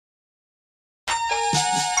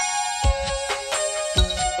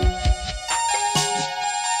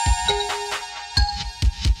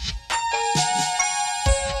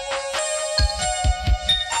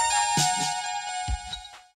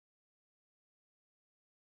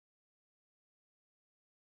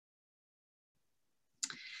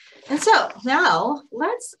And so now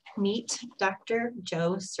let's meet Dr.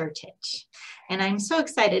 Joe Sertich. And I'm so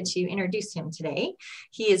excited to introduce him today.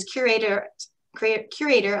 He is curator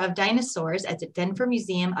of Dinosaurs at the Denver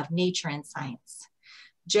Museum of Nature and Science.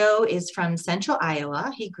 Joe is from central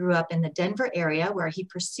Iowa. He grew up in the Denver area where he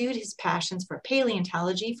pursued his passions for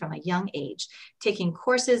paleontology from a young age, taking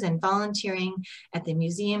courses and volunteering at the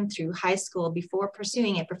museum through high school before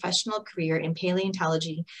pursuing a professional career in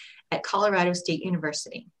paleontology at Colorado State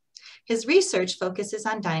University. His research focuses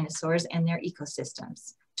on dinosaurs and their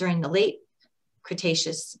ecosystems during the late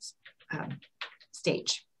Cretaceous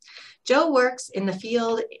stage. Joe works in the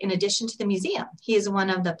field in addition to the museum. He is one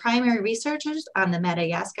of the primary researchers on the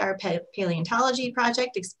Madagascar Paleontology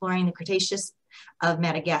Project, exploring the Cretaceous of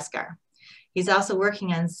Madagascar. He's also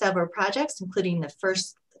working on several projects, including the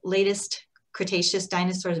latest Cretaceous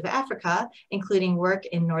dinosaurs of Africa, including work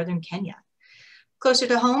in northern Kenya. Closer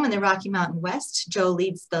to home in the Rocky Mountain West, Joe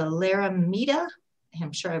leads the Laramida,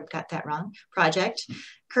 I'm sure I've got that wrong, project,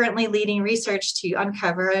 currently leading research to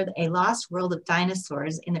uncover a lost world of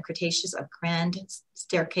dinosaurs in the Cretaceous of Grand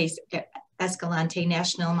Staircase Escalante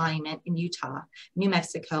National Monument in Utah, New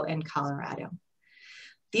Mexico, and Colorado.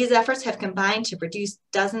 These efforts have combined to produce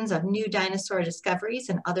dozens of new dinosaur discoveries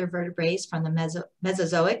and other vertebrates from the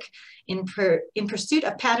Mesozoic in pursuit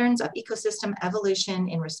of patterns of ecosystem evolution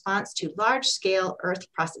in response to large-scale Earth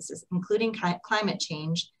processes, including climate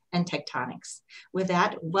change and tectonics. With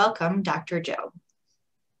that, welcome, Dr. Joe.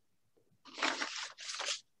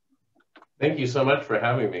 Thank you so much for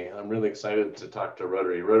having me. I'm really excited to talk to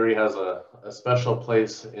Rotary. Rotary has a special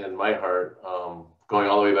place in my heart, going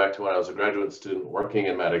all the way back to when I was a graduate student working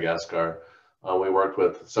in Madagascar. We worked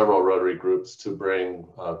with several Rotary groups to bring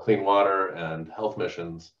clean water and health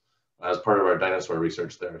missions as part of our dinosaur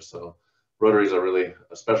research there. So Rotary is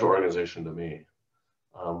a special organization to me.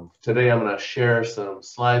 Today I'm going to share some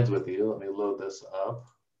slides with you. Let me load this up.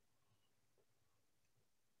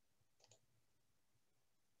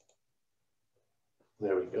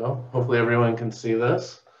 There we go. Hopefully everyone can see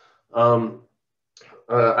this.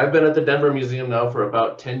 I've been at the Denver Museum now for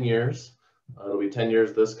about 10 years. It'll be 10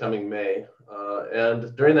 years this coming May.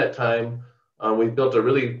 And during that time, we've built a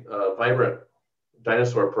really vibrant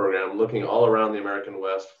dinosaur program looking all around the American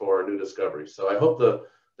West for new discoveries. So I hope the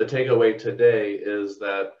takeaway today is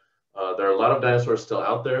that there are a lot of dinosaurs still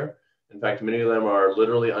out there. In fact, many of them are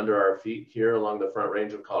literally under our feet here along the Front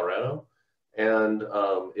Range of Colorado. And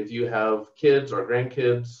if you have kids or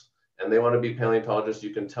grandkids and they want to be paleontologists, you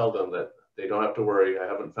can tell them that they don't have to worry. I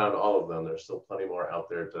haven't found all of them. There's still plenty more out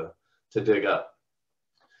there to dig up.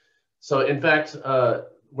 So in fact,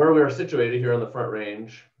 where we are situated here on the Front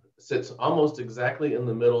Range sits almost exactly in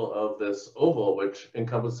the middle of this oval, which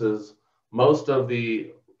encompasses most of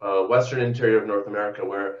the western interior of North America,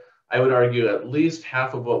 where I would argue at least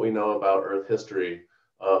half of what we know about Earth history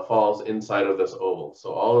falls inside of this oval.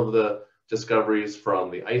 So all of the discoveries from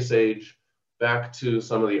the Ice Age back to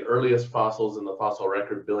some of the earliest fossils in the fossil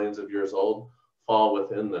record, billions of years old, fall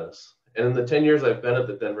within this. And in the 10 years I've been at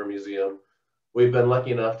the Denver Museum, we've been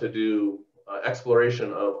lucky enough to do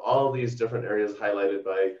exploration of all of these different areas highlighted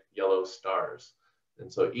by yellow stars.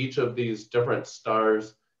 And so each of these different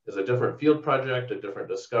stars is a different field project, a different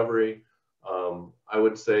discovery. I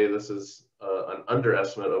would say this is an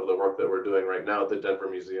underestimate of the work that we're doing right now at the Denver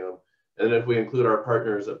Museum. And if we include our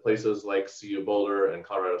partners at places like CU Boulder and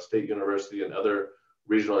Colorado State University and other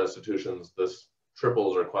regional institutions, this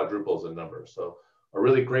triples or quadruples in number. So a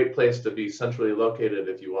really great place to be centrally located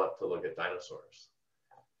if you want to look at dinosaurs.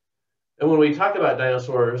 And when we talk about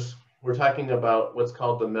dinosaurs, we're talking about what's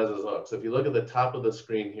called the Mesozoic. So if you look at the top of the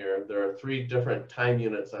screen here, there are 3 different time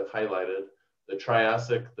units I've highlighted: the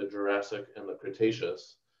Triassic, the Jurassic, and the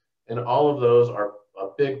Cretaceous. And all of those are a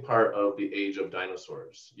big part of the age of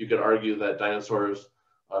dinosaurs. You could argue that dinosaurs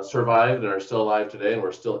survived and are still alive today, and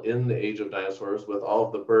we're still in the age of dinosaurs with all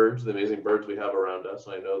of the birds, the amazing birds we have around us.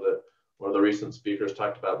 I know that one of the recent speakers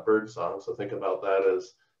talked about bird song, so think about that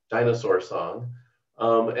as dinosaur song.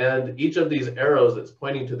 And each of these arrows that's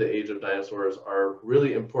pointing to the age of dinosaurs are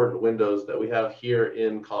really important windows that we have here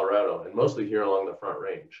in Colorado, and mostly here along the Front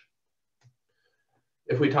Range.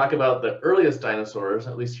 If we talk about the earliest dinosaurs,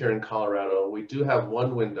 at least here in Colorado, we do have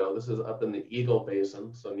one window. This is up in the Eagle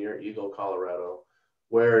Basin, so near Eagle, Colorado,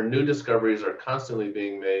 where new discoveries are constantly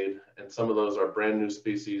being made, and some of those are brand new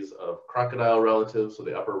species of crocodile relatives. So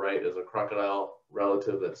the upper right is a crocodile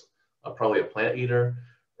relative that's probably a plant eater,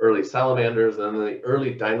 early salamanders, and then the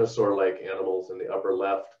early dinosaur-like animals in the upper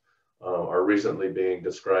left are recently being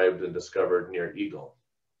described and discovered near Eagle.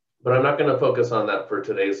 But I'm not going to focus on that for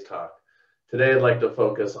today's talk. Today, I'd like to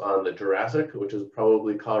focus on the Jurassic, which is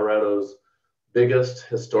probably Colorado's biggest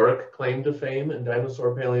historic claim to fame in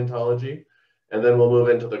dinosaur paleontology. And then we'll move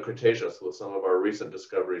into the Cretaceous with some of our recent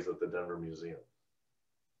discoveries at the Denver Museum.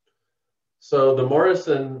 So the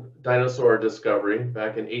Morrison dinosaur discovery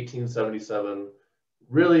back in 1877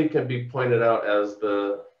 really can be pointed out as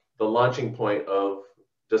the launching point of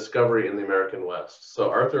discovery in the American West. So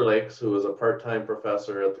Arthur Lakes, who was a part-time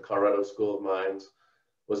professor at the Colorado School of Mines,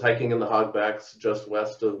 was hiking in the hogbacks just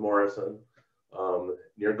west of Morrison,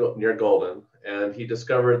 near Golden, and he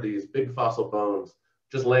discovered these big fossil bones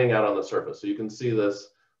just laying out on the surface. So you can see this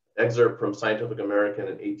excerpt from Scientific American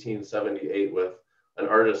in 1878 with an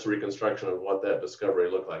artist's reconstruction of what that discovery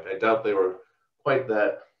looked like. I doubt they were quite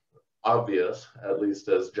that obvious, at least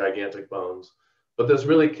as gigantic bones, but this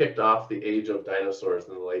really kicked off the age of dinosaurs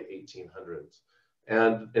in the late 1800s.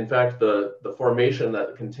 And in fact, the formation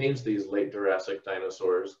that contains these late Jurassic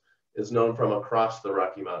dinosaurs is known from across the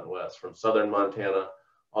Rocky Mountain West, from southern Montana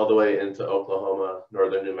all the way into Oklahoma,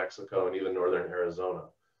 northern New Mexico, and even northern Arizona.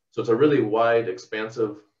 So it's a really wide,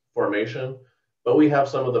 expansive formation, but we have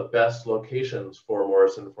some of the best locations for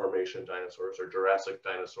Morrison Formation dinosaurs or Jurassic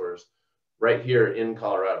dinosaurs right here in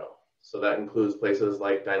Colorado. So that includes places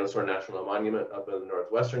like Dinosaur National Monument up in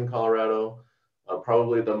northwestern Colorado.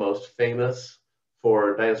 Probably the most famous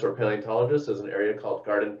for dinosaur paleontologists is an area called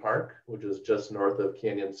Garden Park, which is just north of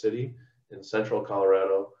Canyon City in central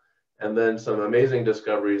Colorado. And then some amazing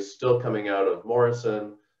discoveries still coming out of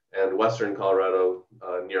Morrison and western Colorado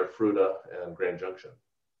near Fruita and Grand Junction.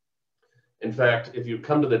 In fact, if you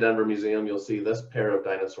come to the Denver Museum, you'll see this pair of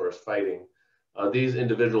dinosaurs fighting. These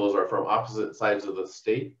individuals are from opposite sides of the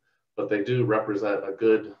state, but they do represent a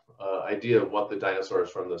good idea of what the dinosaurs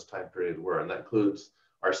from this time period were. And that includes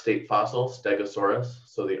our state fossil, Stegosaurus,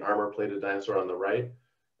 so the armor-plated dinosaur on the right,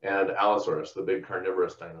 and Allosaurus, the big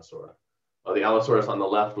carnivorous dinosaur. The Allosaurus on the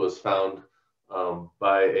left was found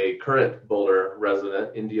by a current Boulder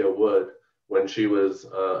resident, India Wood, when she was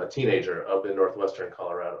a teenager up in northwestern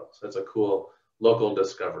Colorado. So it's a cool local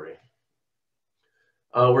discovery.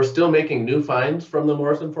 We're still making new finds from the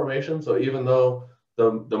Morrison Formation. So even though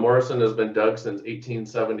the Morrison has been dug since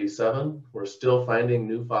 1877, we're still finding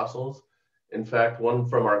new fossils. In fact, one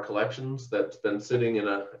from our collections that's been sitting in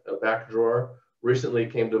a back drawer recently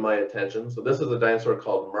came to my attention. So this is a dinosaur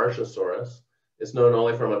called Marchasaurus. It's known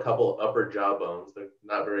only from a couple upper jaw bones. They're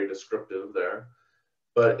not very descriptive there.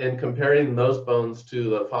 But in comparing those bones to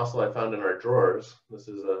the fossil I found in our drawers, this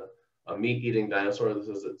is a meat-eating dinosaur, this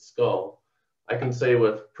is its skull, I can say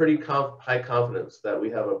with pretty high confidence that we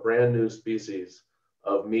have a brand new species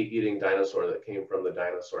of meat-eating dinosaur that came from the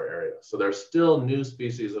dinosaur area. So there's still new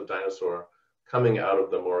species of dinosaur coming out of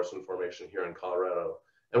the Morrison Formation here in Colorado.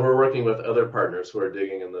 And we're working with other partners who are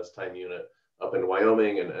digging in this time unit up in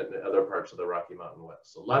Wyoming and other parts of the Rocky Mountain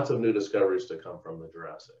West. So lots of new discoveries to come from the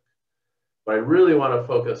Jurassic. But I really want to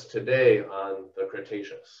focus today on the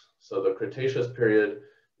Cretaceous. So the Cretaceous period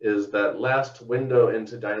is that last window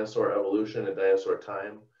into dinosaur evolution and dinosaur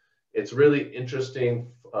time. It's really interesting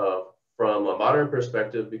from a modern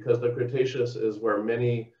perspective because the Cretaceous is where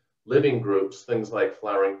many living groups, things like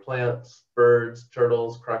flowering plants, birds,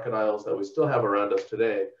 turtles, crocodiles that we still have around us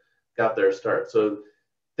today, got their start. So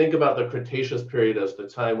think about the Cretaceous period as the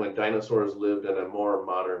time when dinosaurs lived in a more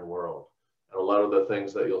modern world. And a lot of the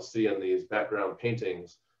things that you'll see in these background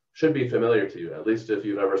paintings should be familiar to you, at least if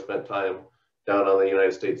you've ever spent time down on the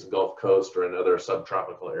United States Gulf Coast or in other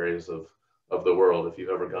subtropical areas of the world. If you've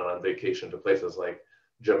ever gone on vacation to places like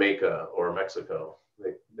Jamaica or Mexico,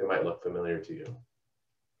 they might look familiar to you.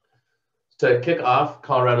 To kick off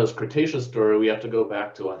Colorado's Cretaceous story, we have to go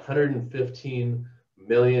back to 115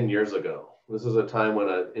 million years ago. This is a time when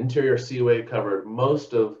an interior seaway covered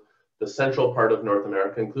most of the central part of North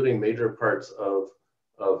America, including major parts of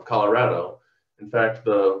Colorado. In fact,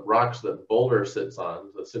 the rocks that Boulder sits on,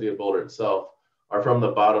 the city of Boulder itself, are from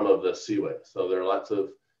the bottom of the seaway. So there are lots of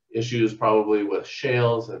issues probably with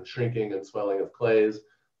shales and shrinking and swelling of clays.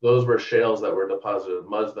 Those were shales that were deposited,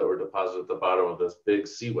 muds that were deposited at the bottom of this big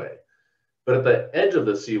seaway. But at the edge of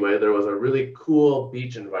the seaway, there was a really cool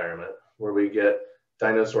beach environment where we get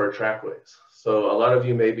dinosaur trackways. So a lot of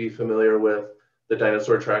you may be familiar with the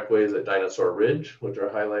dinosaur trackways at Dinosaur Ridge, which are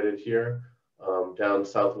highlighted here, down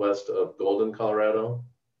southwest of Golden, Colorado.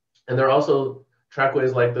 And there are also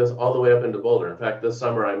trackways like this all the way up into Boulder. In fact, this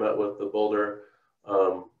summer I met with the Boulder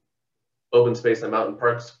Open Space and Mountain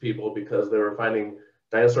Parks people because they were finding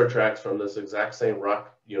dinosaur tracks from this exact same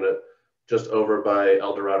rock unit just over by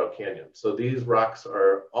El Dorado Canyon. So these rocks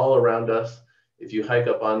are all around us. If you hike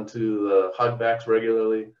up onto the hogbacks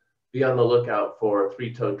regularly, be on the lookout for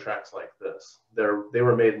three-toed tracks like this. They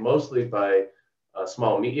were made mostly by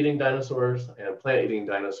small meat-eating dinosaurs and plant-eating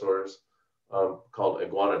dinosaurs called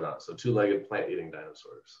iguanodonts, so two-legged plant-eating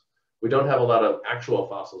dinosaurs. We don't have a lot of actual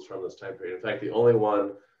fossils from this time period. In fact, the only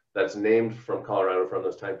one that's named from Colorado from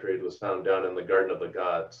this time period was found down in the Garden of the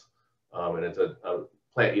Gods. And it's a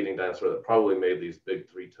plant-eating dinosaur that probably made these big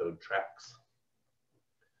three-toed tracks.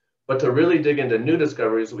 But to really dig into new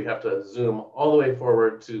discoveries, we have to zoom all the way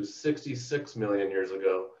forward to 66 million years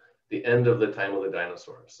ago, the end of the time of the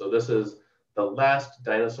dinosaurs. So this is the last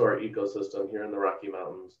dinosaur ecosystem here in the Rocky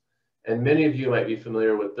Mountains. And many of you might be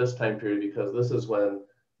familiar with this time period because this is when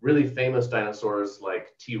really famous dinosaurs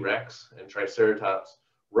like T-Rex and Triceratops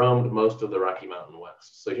roamed most of the Rocky Mountain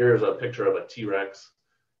West. So here's a picture of a T-Rex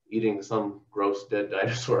eating some gross dead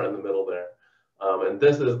dinosaur in the middle there. And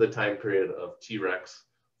this is the time period of T-Rex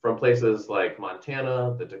from places like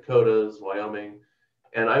Montana, the Dakotas, Wyoming.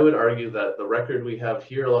 And I would argue that the record we have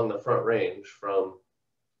here along the Front Range from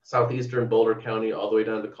southeastern Boulder County all the way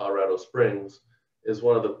down to Colorado Springs is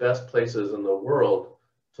one of the best places in the world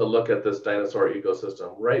to look at this dinosaur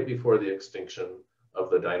ecosystem right before the extinction of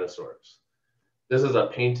the dinosaurs. This is a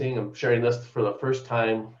painting. I'm sharing this for the first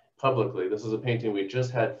time publicly. This is a painting we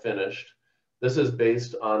just had finished. This is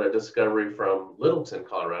based on a discovery from Littleton,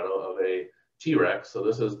 Colorado of a T-Rex. So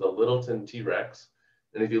this is the Littleton T-Rex.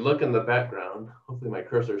 And if you look in the background, hopefully my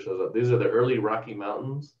cursor shows up, these are the early Rocky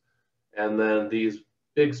Mountains. And then these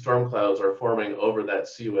big storm clouds are forming over that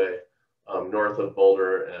seaway north of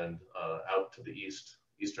Boulder and out to the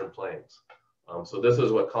eastern plains. So this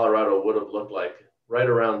is what Colorado would have looked like right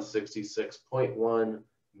around 66.1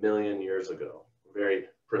 million years ago. Very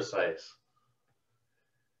precise.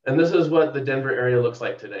 And this is what the Denver area looks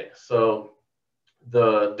like today. So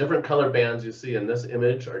the different color bands you see in this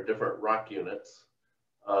image are different rock units.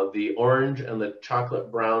 The orange and the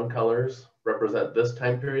chocolate brown colors represent this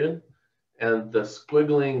time period. And the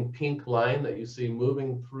squiggling pink line that you see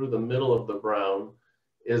moving through the middle of the brown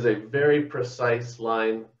is a very precise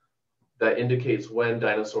line that indicates when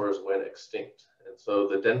dinosaurs went extinct. And so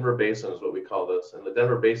the Denver Basin is what we call this. And the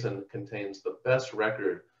Denver Basin contains the best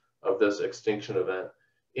record of this extinction event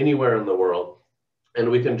anywhere in the world. And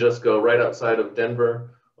we can just go right outside of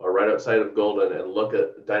Denver or right outside of Golden and look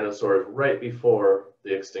at dinosaurs right before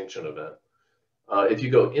the extinction event. If you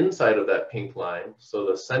go inside of that pink line, so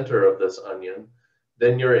the center of this onion,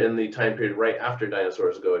 then you're in the time period right after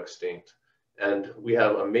dinosaurs go extinct. And we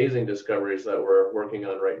have amazing discoveries that we're working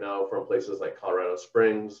on right now from places like Colorado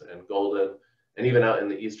Springs and Golden, and even out in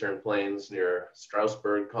the eastern plains near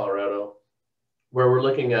Strasburg, Colorado, where we're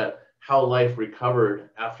looking at how life recovered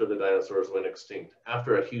after the dinosaurs went extinct,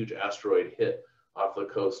 after a huge asteroid hit off the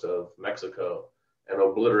coast of Mexico and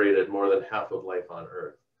obliterated more than half of life on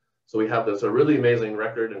Earth. So we have this a really amazing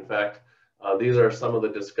record. In fact, these are some of the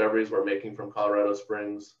discoveries we're making from Colorado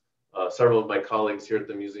Springs. Several of my colleagues here at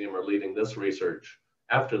the museum are leading this research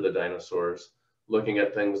after the dinosaurs, looking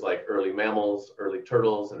at things like early mammals, early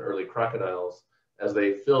turtles, and early crocodiles as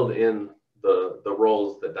they filled in the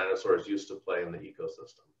roles that dinosaurs used to play in the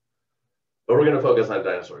ecosystem. But we're going to focus on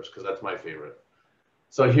dinosaurs because that's my favorite.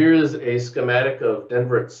 So here is a schematic of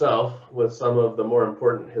Denver itself with some of the more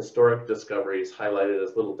important historic discoveries highlighted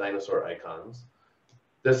as little dinosaur icons.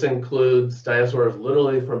 This includes dinosaurs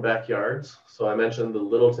literally from backyards. So I mentioned the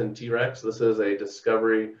Littleton T-Rex. This is a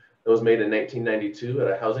discovery that was made in 1992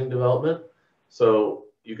 at a housing development. So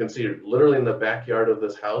you can see literally in the backyard of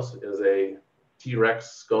this house is a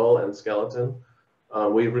T-Rex skull and skeleton.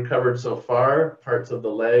 We've recovered so far parts of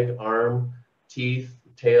the leg, arm, teeth,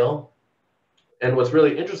 tail. And what's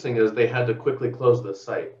really interesting is they had to quickly close this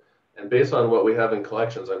site. And based on what we have in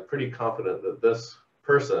collections, I'm pretty confident that this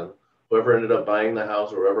person, whoever ended up buying the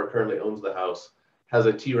house or whoever currently owns the house, has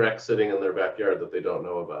a T-Rex sitting in their backyard that they don't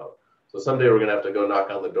know about. So someday we're gonna have to go knock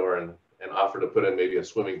on the door and offer to put in maybe a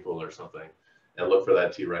swimming pool or something and look for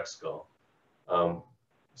that T-Rex skull.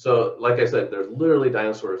 So like I said, there's literally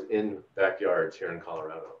dinosaurs in backyards here in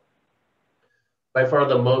Colorado. By far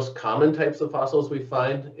the most common types of fossils we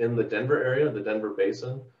find in the Denver area, the Denver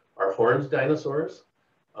Basin, are horned dinosaurs.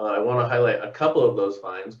 I want to highlight a couple of those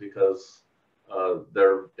finds because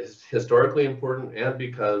they're historically important and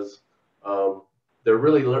because they're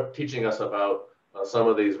really teaching us about some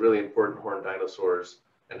of these really important horned dinosaurs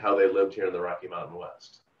and how they lived here in the Rocky Mountain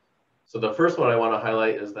West. So the first one I want to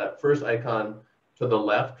highlight is that first icon to the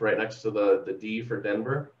left, right next to the D for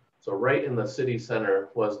Denver. So right in the city center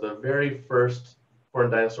was the very first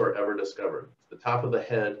horned dinosaur ever discovered. The top of the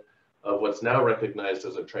head of what's now recognized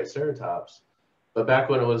as a Triceratops. But back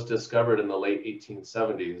when it was discovered in the late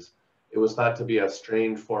 1870s, it was thought to be a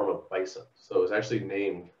strange form of bison. So it was actually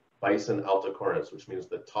named Bison alticornis, which means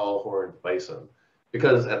the tall horned bison,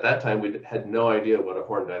 because at that time we had no idea what a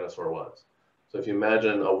horned dinosaur was. So if you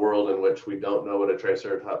imagine a world in which we don't know what a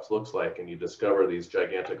Triceratops looks like and you discover these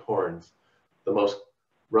gigantic horns, the most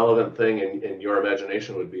relevant thing in your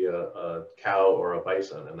imagination would be a cow or a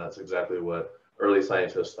bison, and that's exactly what early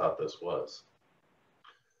scientists thought this was.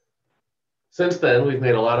 Since then, we've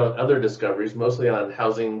made a lot of other discoveries, mostly on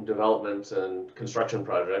housing development and construction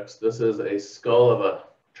projects. This is a skull of a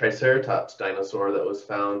Triceratops dinosaur that was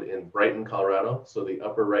found in Brighton, Colorado, so the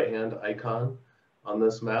upper right-hand icon on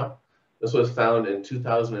this map. This was found in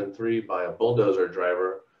 2003 by a bulldozer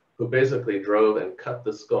driver who basically drove and cut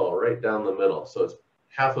the skull right down the middle. So it's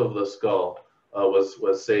half of the skull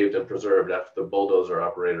was saved and preserved after the bulldozer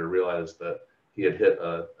operator realized that he had hit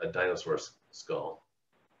a dinosaur skull.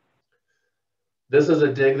 This is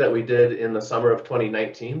a dig that we did in the summer of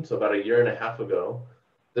 2019, so about a year and a half ago.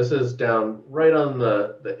 This is down right on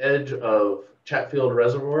the edge of Chatfield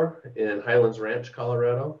Reservoir in Highlands Ranch,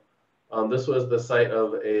 Colorado. This was the site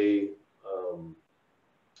of a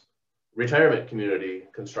retirement community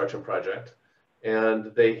construction project,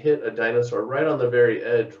 and they hit a dinosaur right on the very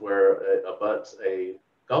edge where it abuts a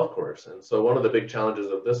golf course. And so one of the big challenges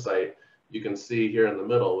of this site, you can see here in the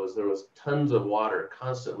middle, was there was tons of water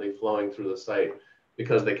constantly flowing through the site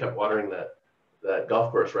because they kept watering that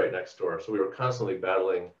golf course right next door. So we were constantly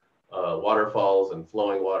battling waterfalls and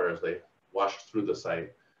flowing water as they washed through the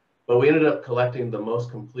site. But we ended up collecting the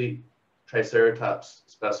most complete Triceratops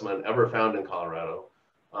specimen ever found in Colorado.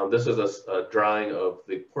 This is a drawing of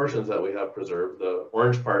the portions that we have preserved. The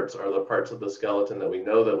orange parts are the parts of the skeleton that we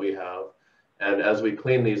know that we have. And as we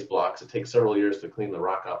clean these blocks, it takes several years to clean the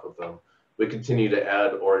rock off of them. We continue to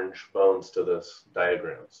add orange bones to this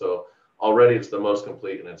diagram. So already it's the most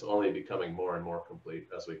complete, and it's only becoming more and more complete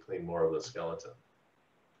as we clean more of the skeleton.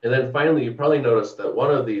 And then finally, you probably noticed that one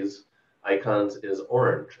of these icons is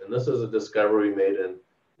orange. And this is a discovery we made in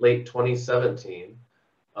late 2017.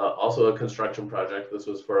 Also a construction project. This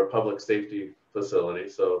was for a public safety facility,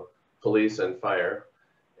 so police and fire.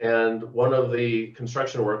 And one of the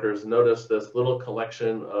construction workers noticed this little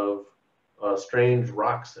collection of strange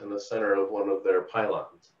rocks in the center of one of their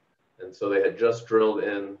pylons. And so they had just drilled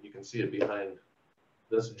in, you can see it behind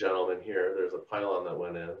this gentleman here, there's a pylon that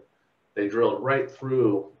went in. They drilled right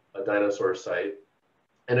through a dinosaur site,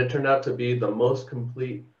 and it turned out to be the most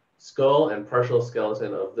complete skull and partial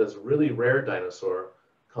skeleton of this really rare dinosaur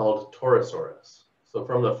called Torosaurus. So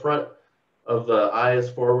from the front of the eyes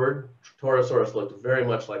forward, Torosaurus looked very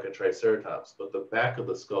much like a Triceratops, but the back of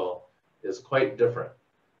the skull is quite different.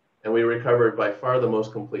 And we recovered by far the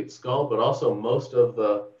most complete skull, but also most of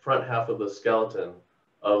the front half of the skeleton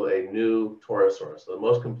of a new Torosaurus, the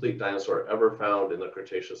most complete dinosaur ever found in the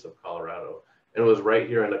Cretaceous of Colorado. And it was right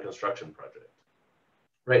here in a construction project.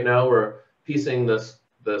 Right now we're piecing this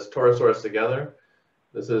Torosaurus together.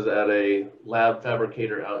 This is at a lab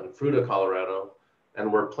fabricator out in Fruita, Colorado,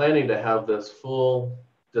 and we're planning to have this full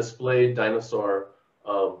displayed dinosaur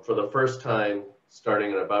for the first time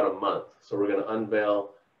starting in about a month. So we're going to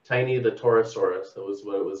unveil Tiny the Torosaurus, that was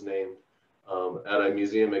what it was named, at a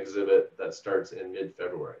museum exhibit that starts in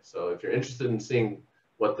mid-February. So if you're interested in seeing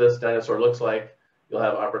what this dinosaur looks like, you'll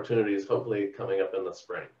have opportunities hopefully coming up in the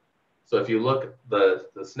spring. So if you look, the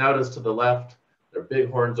snout is to the left, there are big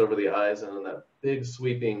horns over the eyes, and then that big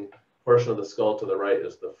sweeping portion of the skull to the right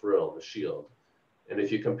is the frill, the shield. And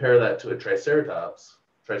if you compare that to a Triceratops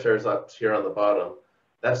here on the bottom,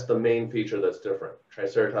 that's the main feature that's different.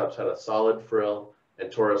 Triceratops had a solid frill,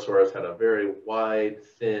 and Torosaurus had a very wide,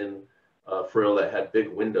 thin frill that had big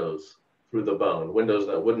windows through the bone, windows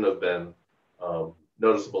that wouldn't have been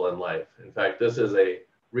noticeable in life. In fact, this is a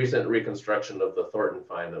recent reconstruction of the Thornton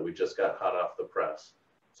find that we just got hot off the press.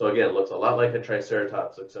 So again, it looks a lot like a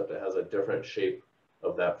Triceratops, except it has a different shape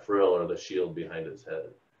of that frill or the shield behind its head.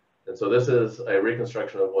 And so this is a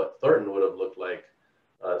reconstruction of what Thornton would have looked like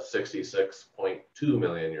 66.2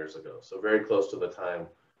 million years ago. So very close to the time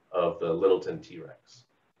of the Littleton T-Rex.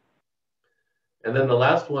 And then the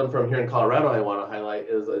last one from here in Colorado I want to highlight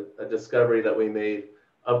is a discovery that we made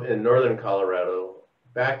up in northern Colorado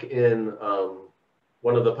back in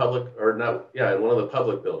one of the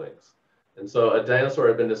public buildings. And so a dinosaur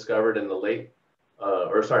had been discovered in the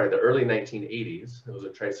early 1980s. It was a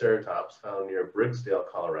Triceratops found near Briggsdale,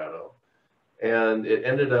 Colorado. And it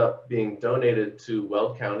ended up being donated to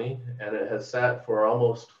Weld County, and it has sat for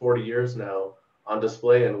almost 40 years now on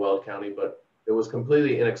display in Weld County, but it was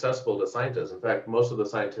completely inaccessible to scientists. In fact, most of the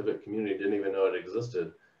scientific community didn't even know it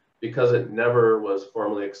existed because it never was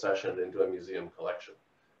formally accessioned into a museum collection.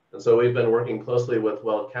 And so we've been working closely with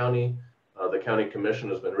Weld County. The county commission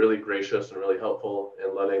has been really gracious and really helpful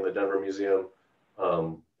in letting the Denver Museum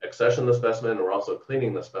accession the specimen. We're also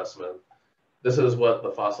cleaning the specimen. this is what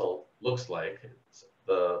the fossil looks like. It's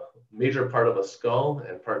the major part of a skull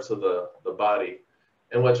and parts of the body.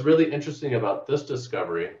 And what's really interesting about this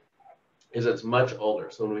discovery is it's much older.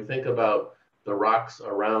 So when we think about the rocks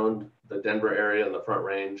around the Denver area and the Front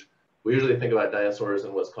Range, we usually think about dinosaurs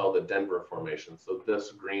in what's called the Denver Formation. So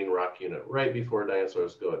this green rock unit right before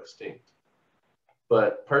dinosaurs go extinct.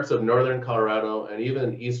 But parts of northern Colorado and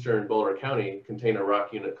even eastern Boulder County contain a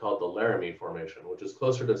rock unit called the Laramie Formation, which is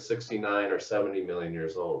closer to 69 or 70 million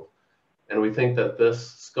years old. And we think that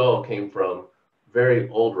this skull came from very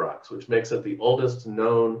old rocks, which makes it the oldest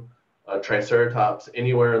known Triceratops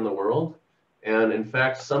anywhere in the world. And in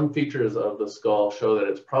fact, some features of the skull show that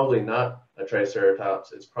it's probably not a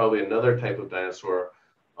Triceratops. It's probably another type of dinosaur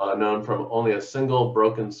known from only a single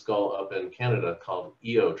broken skull up in Canada called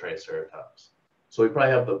Eotriceratops. So we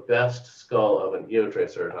probably have the best skull of an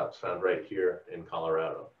Eotriceratops found right here in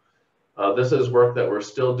Colorado. This is work that we're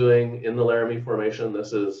still doing in the Laramie Formation.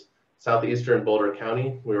 This is southeastern Boulder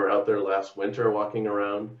County. We were out there last winter walking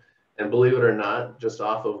around, and believe it or not, just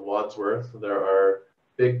off of Wadsworth, there are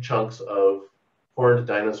big chunks of horned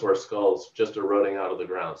dinosaur skulls just eroding out of the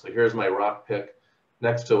ground. So here's my rock pick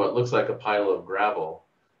next to what looks like a pile of gravel.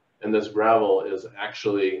 And this gravel is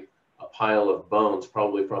actually a pile of bones,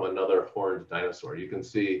 probably from another horned dinosaur. You can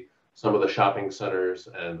see some of the shopping centers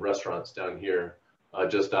and restaurants down here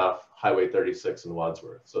just off Highway 36 in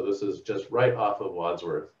Wadsworth. So this is just right off of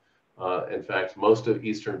Wadsworth. In fact, most of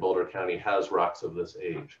eastern Boulder County has rocks of this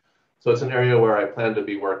age. So it's an area where I plan to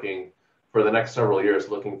be working for the next several years,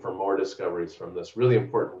 looking for more discoveries from this really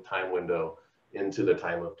important time window into the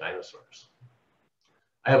time of dinosaurs.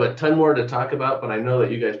 I have a ton more to talk about, but I know that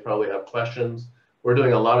you guys probably have questions. We're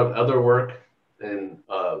doing a lot of other work in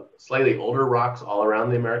slightly older rocks all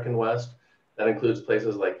around the American West. That includes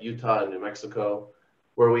places like Utah and New Mexico,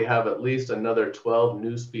 where we have at least another 12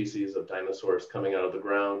 new species of dinosaurs coming out of the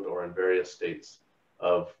ground or in various states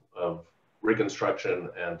of reconstruction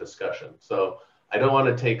and discussion. So I don't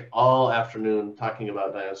want to take all afternoon talking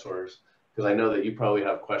about dinosaurs, because I know that you probably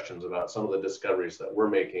have questions about some of the discoveries that we're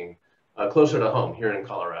making closer to home here in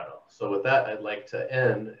Colorado. So with that, I'd like to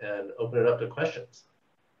end and open it up to questions.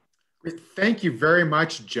 Thank you very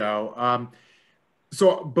much, Joe.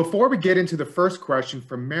 So before we get into the first question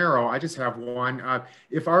from Merrill, I just have one.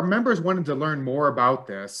 If our members wanted to learn more about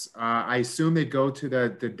this, I assume they'd go to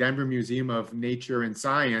the Denver Museum of Nature and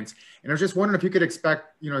Science. And I was just wondering if you could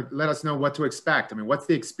let us know what to expect. I mean, what's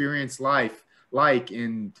the experience like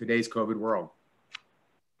in today's COVID world?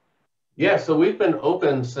 Yeah, so we've been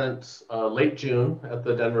open since late June at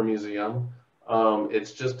the Denver Museum.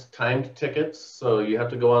 It's just timed tickets, so you have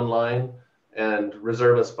to go online and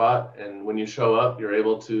reserve a spot. And when you show up, you're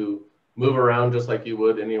able to move around just like you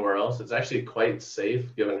would anywhere else. It's actually quite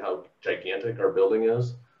safe given how gigantic our building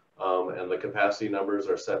is, and the capacity numbers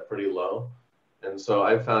are set pretty low. And so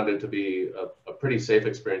I found it to be a pretty safe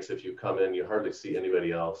experience. If you come in, you hardly see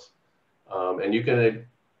anybody else. And you can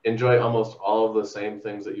enjoy almost all of the same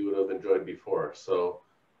things that you would have enjoyed before. So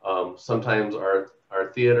sometimes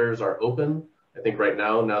our theaters are open. I think right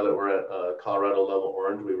now that we're at Colorado level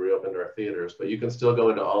orange, we reopened our theaters, but you can still go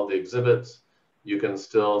into all the exhibits. You can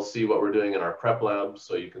still see what we're doing in our prep lab.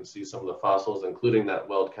 So you can see some of the fossils, including that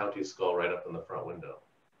Weld County skull right up in the front window.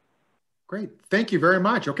 Great, thank you very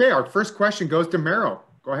much. Okay, our first question goes to Merrill.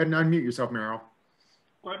 Go ahead and unmute yourself, Merrill.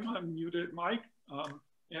 I'm unmuted, Mike.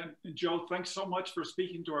 And Joe, thanks so much for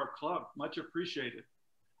speaking to our club. Much appreciated.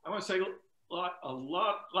 I want to say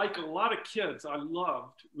like a lot of kids, I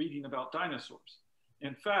loved reading about dinosaurs.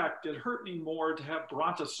 In fact, it hurt me more to have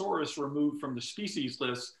Brontosaurus removed from the species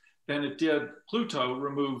list than it did Pluto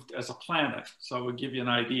removed as a planet. So it would give you an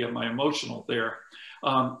idea of my emotional there.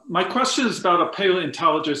 My question is about a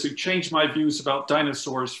paleontologist who changed my views about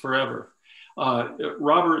dinosaurs forever.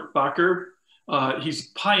 Robert Bakker. He's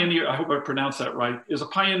a pioneer, I hope I pronounced that right, is a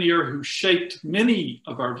pioneer who shaped many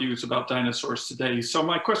of our views about dinosaurs today. So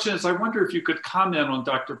my question is, I wonder if you could comment on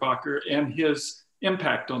Dr. Bakker and his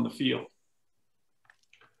impact on the field.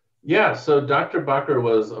 Yeah, so Dr. Bakker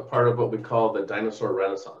was a part of what we call the dinosaur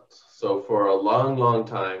renaissance. So for a long, long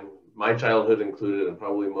time, my childhood included, and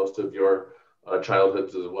probably most of your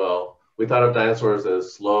childhoods as well, we thought of dinosaurs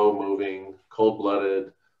as slow-moving,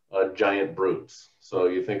 cold-blooded, giant brutes. So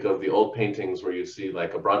you think of the old paintings where you see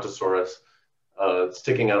like a Brontosaurus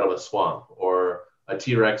sticking out of a swamp, or a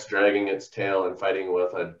T-Rex dragging its tail and fighting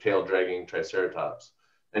with a tail-dragging Triceratops.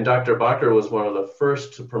 And Dr. Bakker was one of the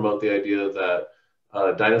first to promote the idea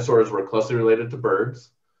that dinosaurs were closely related to birds.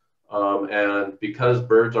 And because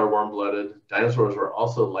birds are warm-blooded, dinosaurs were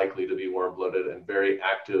also likely to be warm-blooded and very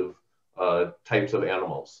active types of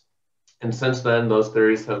animals. And since then, those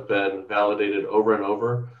theories have been validated over and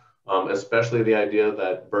over, especially the idea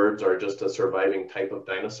that birds are just a surviving type of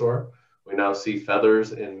dinosaur. We now see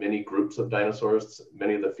feathers in many groups of dinosaurs.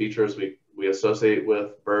 Many of the features we associate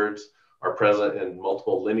with birds are present in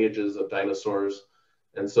multiple lineages of dinosaurs.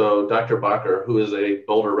 And so Dr. Bakker, who is a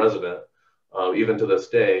Boulder resident, even to this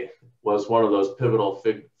day, was one of those pivotal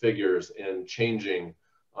figures in changing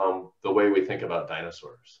the way we think about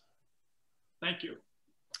dinosaurs. Thank you.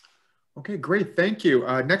 Okay, great. Thank you.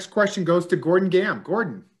 Next question goes to Gordon Gamm.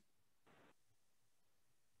 Gordon.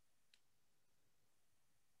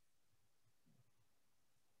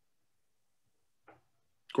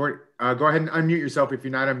 Gordon, go ahead and unmute yourself if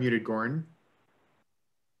you're not unmuted, Gordon.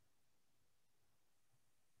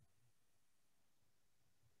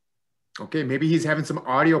 Okay, maybe he's having some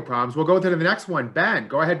audio problems. We'll go to the next one. Ben,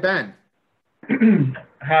 go ahead, Ben.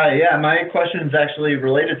 Hi, yeah, my question is actually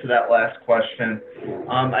related to that last question.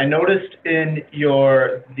 I noticed in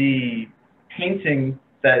the painting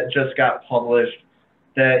that just got published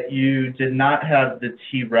that you did not have the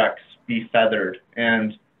T-Rex be feathered.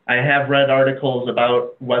 And I have read articles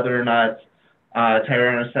about whether or not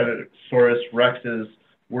Tyrannosaurus rexes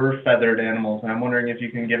were feathered animals. And I'm wondering if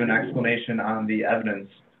you can give an explanation on the evidence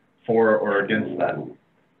for or against that.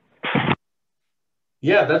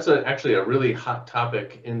 Yeah, that's actually a really hot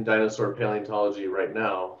topic in dinosaur paleontology right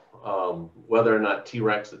now. Whether or not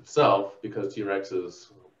T-Rex itself, because T-Rex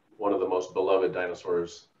is one of the most beloved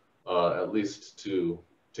dinosaurs, at least to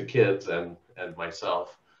kids and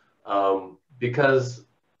myself, because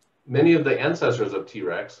many of the ancestors of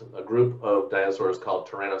T-Rex, a group of dinosaurs called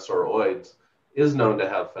Tyrannosauroids, is known to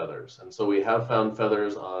have feathers. And so we have found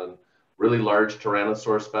feathers on really large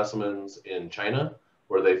Tyrannosaur specimens in China,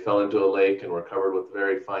 where they fell into a lake and were covered with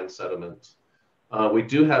very fine sediments. We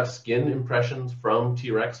do have skin impressions from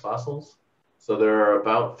T-Rex fossils. So there are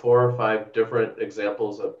about 4 or 5 different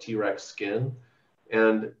examples of T-Rex skin.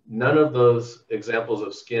 And none of those examples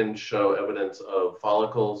of skin show evidence of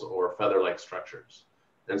follicles or feather-like structures.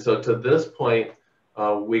 And so to this point,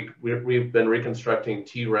 we've been reconstructing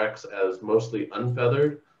T-Rex as mostly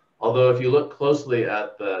unfeathered. Although if you look closely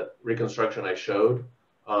at the reconstruction I showed,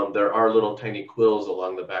 there are little tiny quills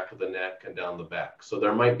along the back of the neck and down the back. So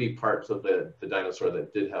there might be parts of the dinosaur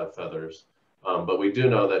that did have feathers, but we do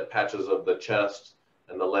know that patches of the chest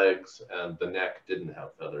and the legs and the neck didn't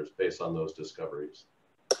have feathers based on those discoveries.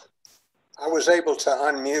 I was able to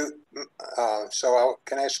unmute, so I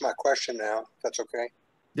can ask my question now, if that's okay.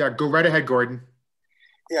 Yeah, go right ahead, Gordon.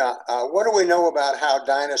 Yeah, what do we know about how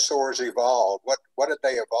dinosaurs evolved? What did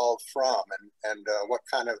they evolve from, and what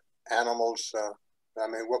kind of animals? I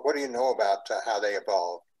mean, what do you know about how they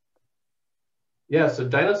evolved? Yeah, so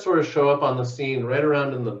dinosaurs show up on the scene right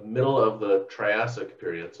around in the middle of the Triassic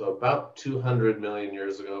period, so about 200 million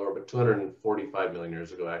years ago, or about 245 million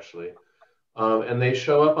years ago, actually. And they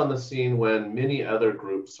show up on the scene when many other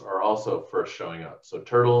groups are also first showing up. So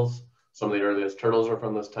turtles, some of the earliest turtles are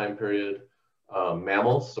from this time period.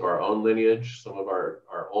 Mammals, so our own lineage, some of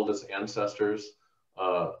our oldest ancestors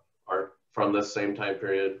are from this same time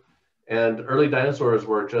period. And early dinosaurs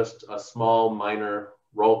were just a small, minor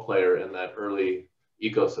role player in that early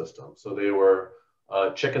ecosystem. So they were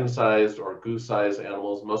chicken-sized or goose-sized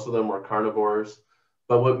animals. Most of them were carnivores.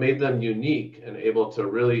 But what made them unique and able to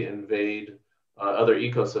really invade other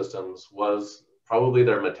ecosystems was probably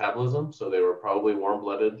their metabolism. So they were probably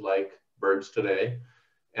warm-blooded like birds today.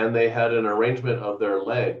 And they had an arrangement of their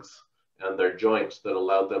legs and their joints that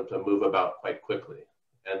allowed them to move about quite quickly.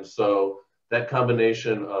 And so that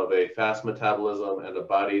combination of a fast metabolism and a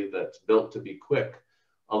body that's built to be quick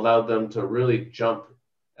allowed them to really jump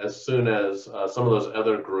as soon as some of those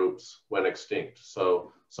other groups went extinct.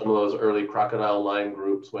 So some of those early crocodile lion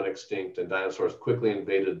groups went extinct, and dinosaurs quickly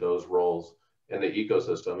invaded those roles in the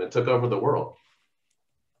ecosystem and took over the world.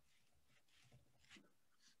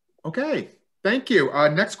 Okay, thank you.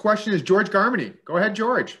 Next question is George Garmany. Go ahead,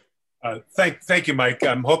 George. Thank you, Mike.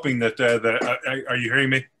 I'm hoping that, are you hearing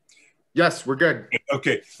me? Yes, we're good.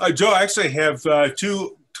 Okay. Joe, I actually have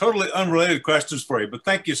 2 totally unrelated questions for you, but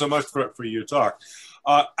thank you so much for your talk.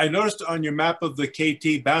 I noticed on your map of the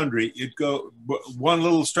KT boundary, one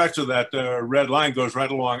little stretch of that red line goes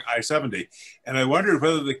right along I-70, and I wondered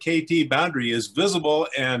whether the KT boundary is visible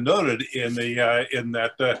and noted in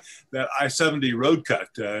that I-70 road cut,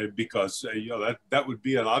 because you know that would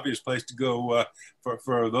be an obvious place to go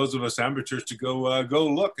for those of us amateurs to go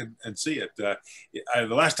look and see it. The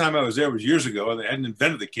last time I was there was years ago, and they hadn't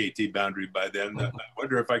invented the KT boundary by then. I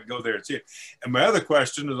wonder if I can go there and see it. And my other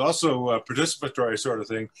question is also a participatory sort of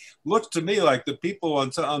thing. Looks to me like the people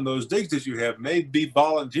on those digs that you have may be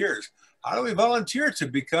volunteers. how do we volunteer to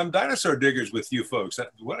become dinosaur diggers with you folks?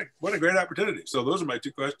 What a great opportunity. So those are my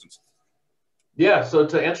two questions. Yeah, so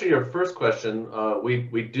to answer your first question,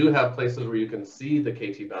 we do have places where you can see the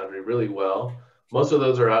KT boundary really well. Most of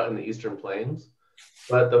those are out in the Eastern Plains.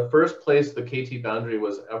 But the first place the KT boundary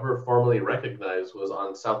was ever formally recognized was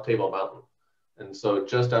on South Table Mountain. And so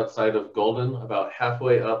just outside of Golden, about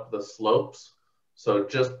halfway up the slopes, so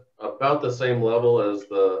just about the same level as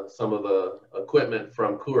some of the equipment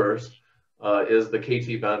from Coors, is the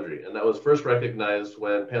KT boundary. And that was first recognized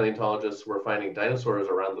when paleontologists were finding dinosaurs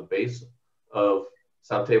around the base of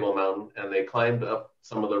South Table Mountain, and they climbed up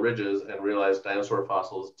some of the ridges and realized dinosaur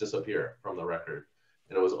fossils disappear from the record.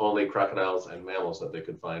 And it was only crocodiles and mammals that they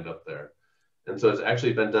could find up there. And so it's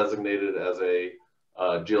actually been designated as a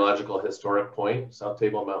geological historic point, South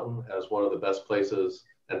Table Mountain, as one of the best places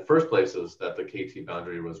and first places that the KT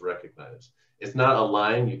boundary was recognized. It's not a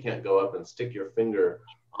line, you can't go up and stick your finger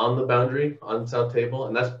on the boundary on South Table,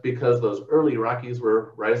 and that's because those early Rockies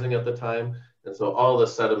were rising at the time, and so all the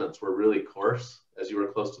sediments were really coarse as you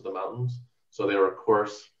were close to the mountains. So they were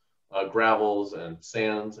coarse gravels and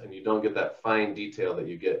sands, and you don't get that fine detail that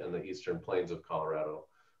you get in the Eastern Plains of Colorado.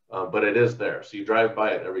 But it is there. So you drive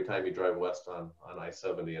by it every time you drive west on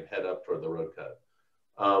I-70 and head up toward the road cut.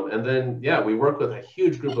 And then, yeah, we work with a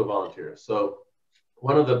huge group of volunteers. So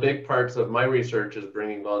one of the big parts of my research is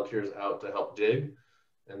bringing volunteers out to help dig.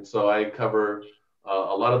 And so I cover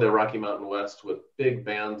a lot of the Rocky Mountain West with big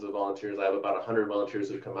bands of volunteers. I have about 100 volunteers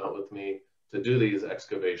who come out with me to do these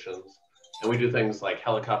excavations. And we do things like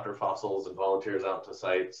helicopter fossils and volunteers out to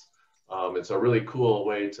sites. It's a really cool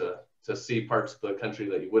way to see parts of the country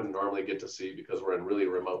that you wouldn't normally get to see because we're in really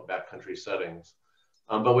remote backcountry settings.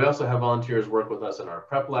 But we also have volunteers work with us in our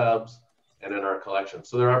prep labs and in our collections.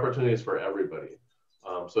 So there are opportunities for everybody.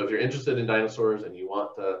 So if you're interested in dinosaurs and you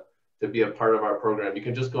want to be a part of our program, you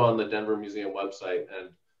can just go on the Denver Museum website and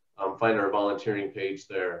find our volunteering page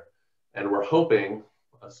there. And we're hoping,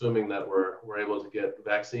 assuming that we're able to get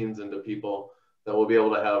vaccines into people, that we'll be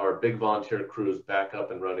able to have our big volunteer crews back up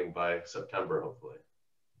and running by September, hopefully.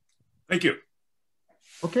 Thank you.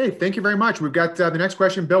 Okay, thank you very much. We've got the next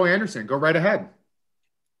question, Bill Anderson. Go right ahead.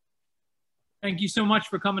 Thank you so much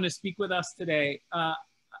for coming to speak with us today.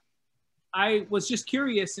 I was just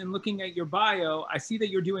curious in looking at your bio, I see that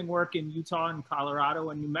you're doing work in Utah and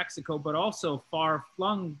Colorado and New Mexico, but also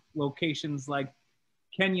far-flung locations like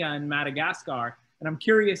Kenya and Madagascar. And I'm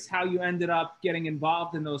curious how you ended up getting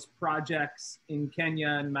involved in those projects in Kenya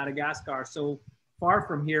and Madagascar so far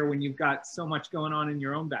from here when you've got so much going on in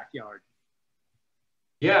your own backyard.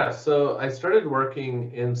 Yeah, so I started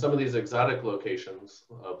working in some of these exotic locations,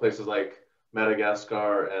 places like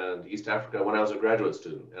Madagascar and East Africa when I was a graduate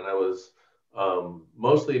student. And I was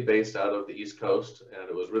mostly based out of the East Coast, and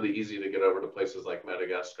it was really easy to get over to places like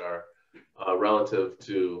Madagascar relative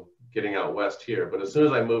to getting out west here. But as soon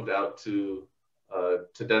as I moved out to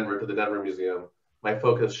Denver, to the Denver Museum, my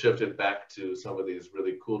focus shifted back to some of these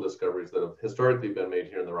really cool discoveries that have historically been made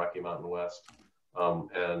here in the Rocky Mountain West,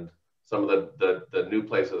 and some of the new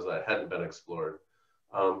places that hadn't been explored.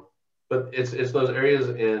 But it's those areas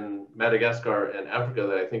in Madagascar and Africa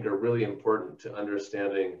that I think are really important to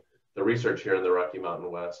understanding the research here in the Rocky Mountain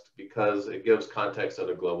West, because it gives context at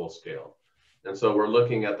a global scale. And so we're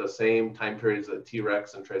looking at the same time periods that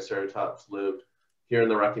T-Rex and Triceratops lived here in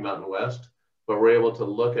the Rocky Mountain West, but we're able to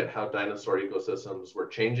look at how dinosaur ecosystems were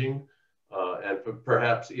changing and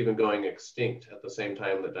perhaps even going extinct at the same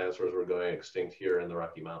time that dinosaurs were going extinct here in the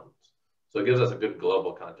Rocky Mountains. So it gives us a good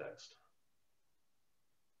global context.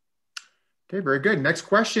 Okay, very good. Next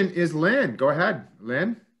question is Lynn. Go ahead,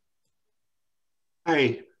 Lynn.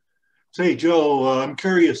 Hi. Say, Joe, I'm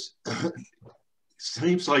curious.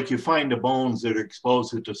 Seems like you find the bones that are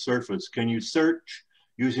exposed at the surface. Can you search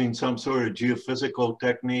using some sort of geophysical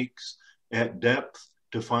techniques at depth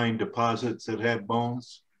to find deposits that have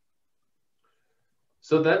bones?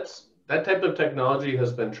 So that type of technology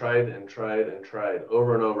has been tried and tried and tried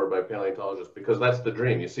over and over by paleontologists, because that's the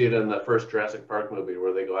dream. You see it in the first Jurassic Park movie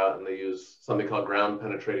where they go out and they use something called ground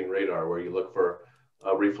penetrating radar, where you look for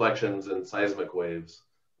reflections and seismic waves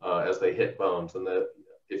as they hit bones. And that,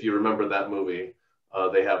 if you remember that movie,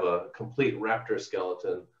 they have a complete raptor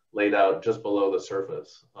skeleton laid out just below the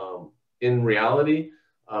surface. In reality,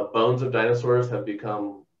 bones of dinosaurs have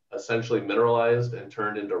become essentially mineralized and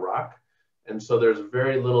turned into rock. And so there's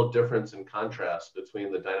very little difference in contrast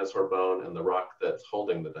between the dinosaur bone and the rock that's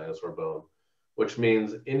holding the dinosaur bone, which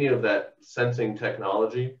means any of that sensing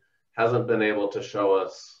technology hasn't been able to show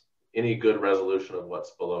us any good resolution of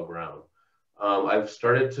what's below ground. I've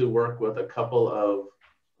started to work with a couple of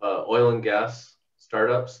oil and gas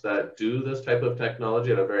startups that do this type of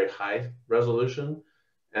technology at a very high resolution.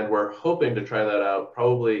 And we're hoping to try that out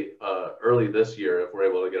probably early this year if we're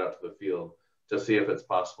able to get out to the field to see if it's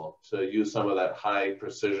possible to use some of that high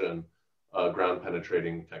precision ground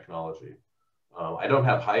penetrating technology. I don't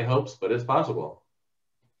have high hopes, but it's possible.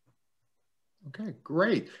 Okay,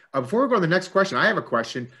 great. Before we go to the next question, I have a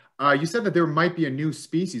question. You said that there might be a new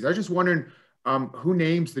species. I was just wondering who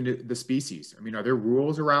names the species? I mean, are there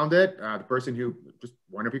rules around it? The person who, just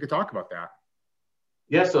wonder if you could talk about that.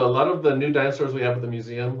 Yeah, so a lot of the new dinosaurs we have at the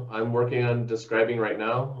museum, I'm working on describing right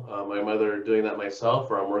now. I'm either doing that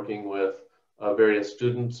myself or I'm working with various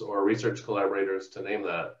students or research collaborators to name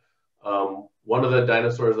that. One of the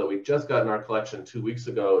dinosaurs that we just got in our collection 2 weeks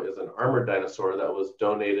ago is an armored dinosaur that was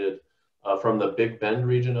donated from the Big Bend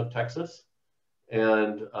region of Texas.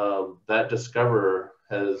 And that discoverer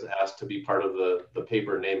has asked to be part of the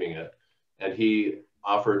paper naming it. And he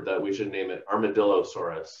offered that we should name it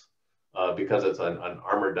Armadillosaurus. Because it's an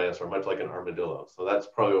armored dinosaur, much like an armadillo. So that's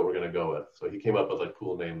probably what we're going to go with. So he came up with a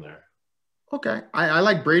cool name there. Okay, I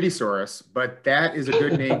like Bradysaurus, but that is a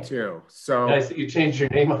good name too. So yeah, I see you changed your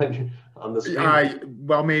name on the screen.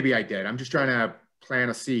 Well, maybe I did. I'm just trying to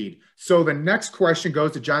plant a seed. So the next question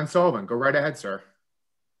goes to John Sullivan. Go right ahead, sir.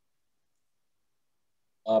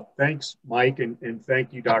 Thanks, Mike, and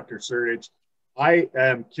thank you, Dr. Sertich. I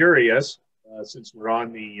am curious, since we're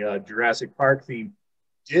on the Jurassic Park theme,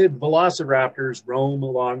 did velociraptors roam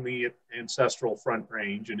along the ancestral Front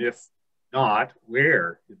Range? And if not,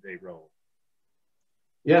 where did they roam?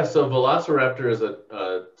 Yeah, so Velociraptor is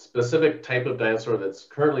a specific type of dinosaur that's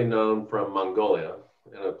currently known from Mongolia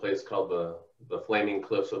in a place called the Flaming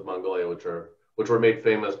Cliffs of Mongolia, which were made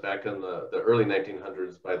famous back in the early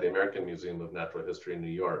 1900s by the American Museum of Natural History in New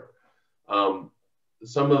York.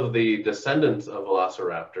 Some of the descendants of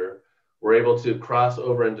Velociraptor were able to cross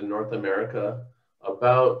over into North America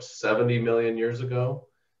about 70 million years ago.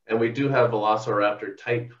 And we do have Velociraptor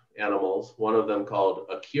type animals, one of them called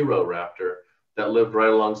a Chiroraptor that lived right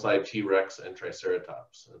alongside T-Rex and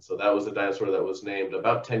Triceratops. And so that was a dinosaur that was named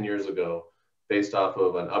about 10 years ago based off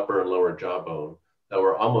of an upper and lower jawbone that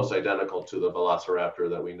were almost identical to the Velociraptor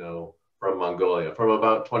that we know from Mongolia, from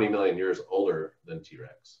about 20 million years older than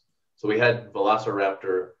T-Rex. So we had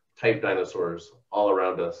Velociraptor type dinosaurs all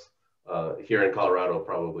around us here in Colorado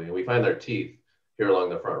probably, and we find their teeth here along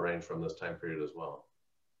the Front Range from this time period as well.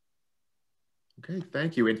 Okay,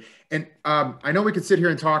 thank you. And I know we could sit here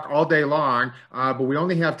and talk all day long, but we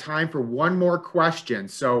only have time for one more question.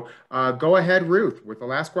 So go ahead, Ruth, with the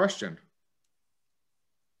last question.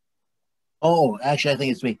 Oh, actually, I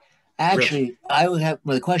think it's me. Actually, Rich. I would have,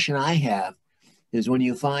 well, the question I have is when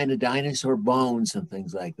you find a dinosaur bones and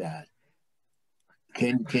things like that,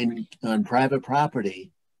 can on private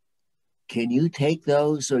property, can you take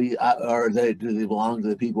those, so you, or do they belong to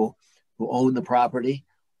the people who own the property,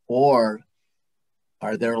 or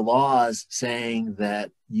are there laws saying that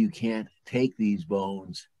you can't take these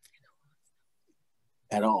bones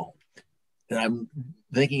at all? And I'm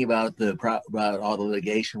thinking about about all the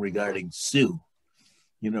litigation regarding Sue,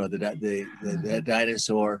 you know, that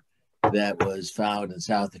dinosaur that was found in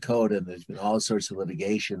South Dakota, and there's been all sorts of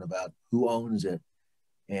litigation about who owns it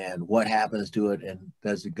and what happens to it, and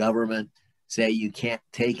does the government say you can't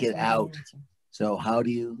take it out? So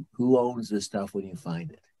who owns this stuff when you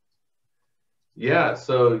find it? Yeah,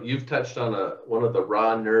 so you've touched on one of the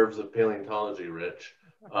raw nerves of paleontology, Rich.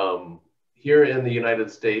 Here in the United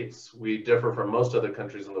States, we differ from most other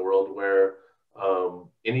countries in the world where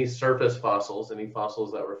any surface fossils, any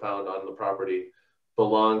fossils that were found on the property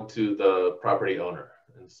belong to the property owner.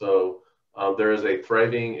 And so there is a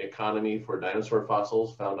thriving economy for dinosaur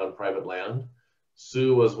fossils found on private land.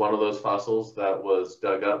 Sue was one of those fossils that was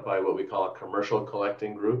dug up by what we call a commercial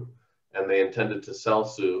collecting group, and they intended to sell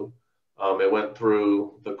Sue. It went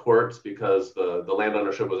through the courts because the land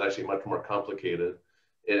ownership was actually much more complicated.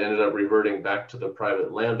 It ended up reverting back to the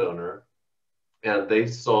private landowner, and they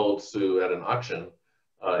sold Sue at an auction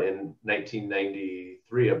in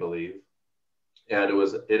 1993, I believe. And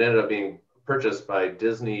it ended up being purchased by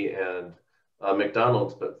Disney and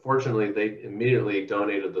McDonald's, but fortunately they immediately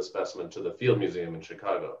donated the specimen to the Field Museum in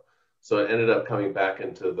Chicago. So it ended up coming back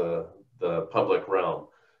into the public realm.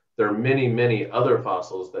 There are many, many other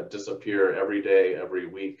fossils that disappear every day, every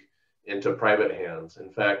week into private hands.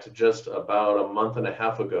 In fact, just about a month and a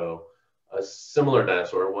half ago, a similar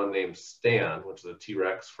dinosaur, one named Stan, which is a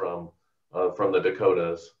T-Rex from the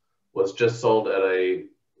Dakotas, was just sold at a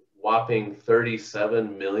whopping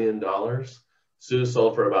 $37 million. Sue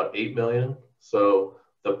sold for about $8 million. So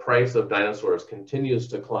the price of dinosaurs continues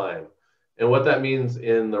to climb. And what that means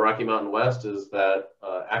in the Rocky Mountain West is that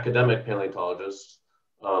academic paleontologists,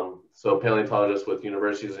 so paleontologists with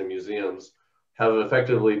universities and museums, have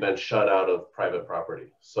effectively been shut out of private property.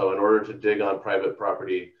 So in order to dig on private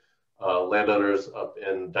property, landowners up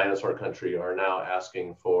in dinosaur country are now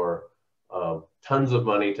asking for tons of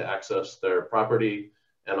money to access their property,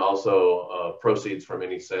 and also proceeds from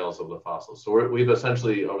any sales of the fossils. So we've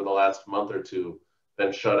essentially, over the last month or two,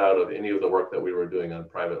 been shut out of any of the work that we were doing on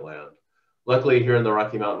private land. Luckily, here in the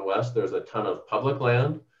Rocky Mountain West, there's a ton of public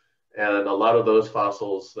land, and a lot of those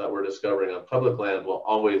fossils that we're discovering on public land will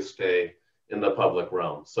always stay in the public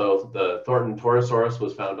realm. So the Thornton Torosaurus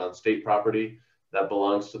was found on state property that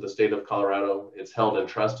belongs to the state of Colorado. It's held in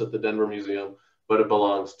trust at the Denver Museum, but it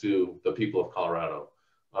belongs to the people of Colorado.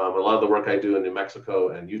 A lot of the work I do in New Mexico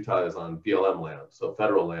and Utah is on BLM land, so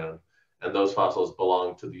federal land, and those fossils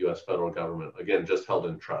belong to the US federal government, again, just held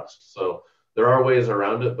in trust. So there are ways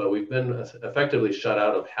around it, but we've been effectively shut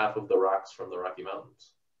out of half of the rocks from the Rocky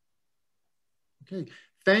Mountains. Okay,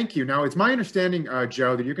 thank you. Now, it's my understanding,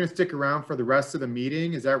 Joe, that you're going to stick around for the rest of the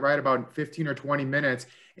meeting. Is that right? About 15 or 20 minutes,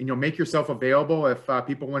 and you'll make yourself available if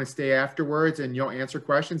people want to stay afterwards, and you'll answer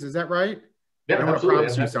questions. Is that right? Yeah, I don't want to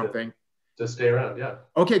promise you something. To stay around, yeah.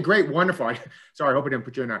 Okay, great, wonderful. Sorry, I hope I didn't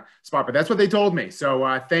put you in a spot, but that's what they told me.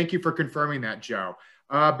 So thank you for confirming that, Joe.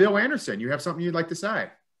 Bill Anderson, you have something you'd like to say?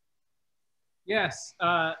 Yes,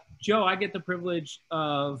 Joe, I get the privilege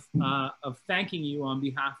of thanking you on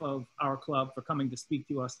behalf of our club for coming to speak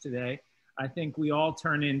to us today. I think we all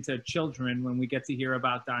turn into children when we get to hear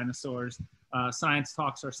about dinosaurs. Science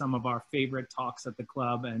talks are some of our favorite talks at the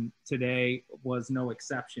club, and today was no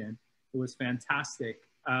exception. It was fantastic.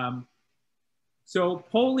 So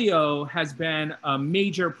polio has been a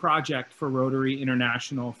major project for Rotary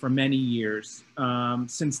International for many years.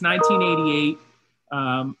 Since 1988,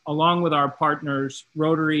 along with our partners,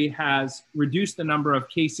 Rotary has reduced the number of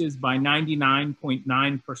cases by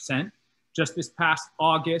 99.9%. Just this past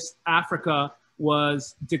August, Africa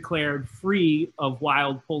was declared free of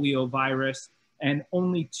wild polio virus, and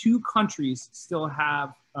only 2 countries still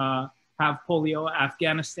have polio,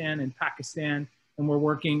 Afghanistan and Pakistan. And we're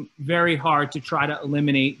working very hard to try to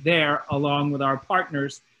eliminate there, along with our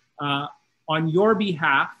partners. On your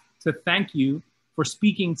behalf, to thank you for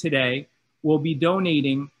speaking today, we'll be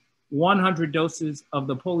donating 100 doses of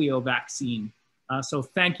the polio vaccine. So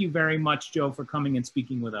thank you very much, Joe, for coming and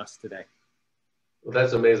speaking with us today. Well,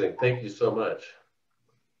 that's amazing. Thank you so much.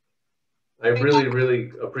 I really,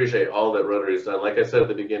 really appreciate all that Rotary's done. Like I said at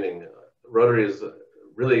the beginning, Rotary is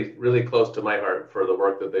really, really close to my heart for the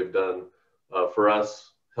work that they've done for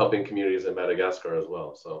us, helping communities in Madagascar as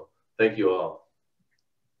well. So thank you all.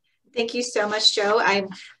 Thank you so much, Joe. I'm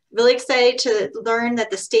really excited to learn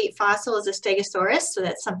that the state fossil is a Stegosaurus. So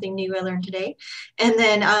that's something new I learned today. And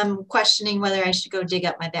then I'm questioning whether I should go dig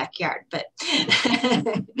up my backyard, but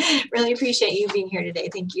really appreciate you being here today.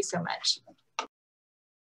 Thank you so much.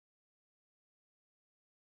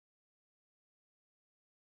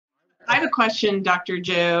 I have a question, Dr.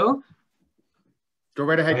 Joe. Go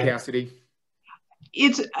right ahead, Cassidy.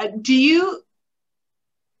 It's do you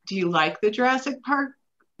like the Jurassic Park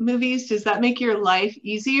movies? Does that make your life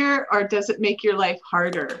easier, or does it make your life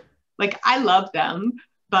harder? Like, I love them,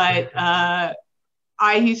 but I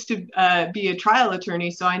used to be a trial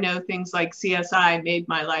attorney, so I know things like CSI made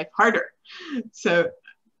my life harder. So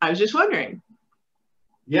I was just wondering.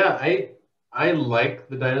 Yeah, I like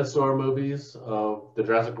the dinosaur movies. The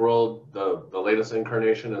Jurassic World, the latest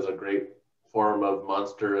incarnation, is a great form of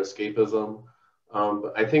monster escapism.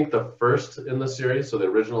 But I think the first in the series, so the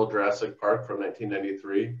original Jurassic Park from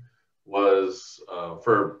 1993, was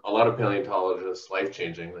for a lot of paleontologists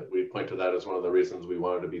life-changing. We point to that as one of the reasons we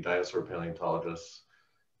wanted to be dinosaur paleontologists.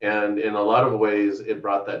 And in a lot of ways, it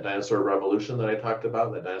brought that dinosaur revolution that I talked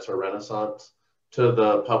about, that dinosaur renaissance, to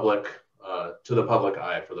the public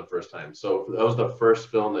eye for the first time. So that was the first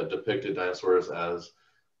film that depicted dinosaurs as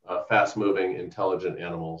fast-moving, intelligent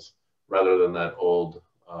animals, rather than that old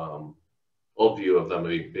view of them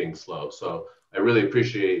being slow. So I really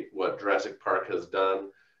appreciate what Jurassic Park has done.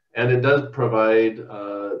 And it does provide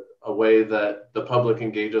a way that the public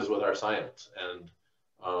engages with our science. And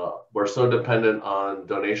we're so dependent on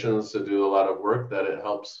donations to do a lot of work that it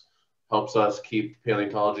helps us keep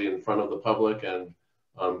paleontology in front of the public, and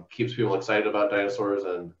keeps people excited about dinosaurs.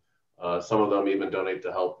 And some of them even donate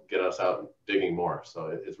to help get us out digging more.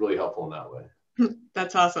 So it's really helpful in that way.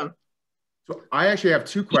 That's awesome. So I actually have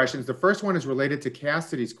 2 questions. The first one is related to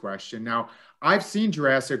Cassidy's question. Now, I've seen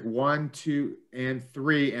Jurassic 1, 2, and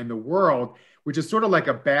 3 and the world. which is sort of like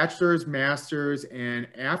a bachelor's, master's, and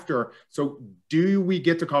after. So do we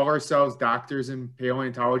get to call ourselves doctors in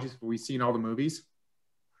paleontology if we've seen all the movies?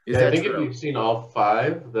 Is Yeah, that I think true? if you've seen all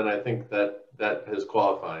 5, then I think that is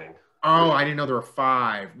qualifying. Oh, I didn't know there were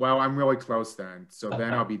 5. Well, I'm really close then. So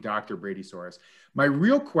then I'll be Dr. Bradysaurus. My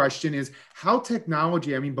real question is how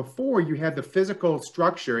technology, I mean, before you had the physical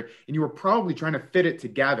structure and you were probably trying to fit it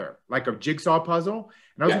together like a jigsaw puzzle.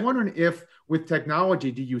 And I was wondering if with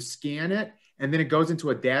technology, do you scan it and then it goes into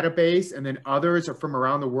a database and then others are from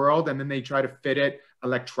around the world and then they try to fit it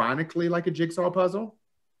electronically like a jigsaw puzzle?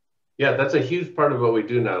 Yeah, that's a huge part of what we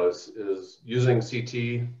do now is using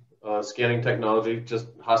CT scanning technology, just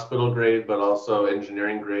hospital grade, but also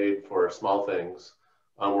engineering grade for small things.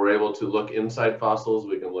 We're able to look inside fossils.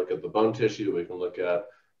 We can look at the bone tissue. We can look at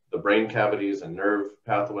the brain cavities and nerve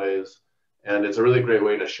pathways. And it's a really great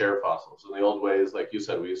way to share fossils. In the old ways, like you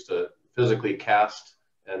said, we used to physically cast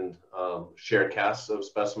and share casts of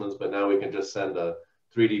specimens, but now we can just send a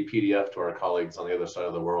 3D PDF to our colleagues on the other side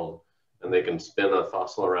of the world, and they can spin a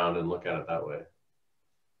fossil around and look at it that way.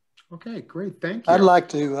 Okay, great, thank you. I'd like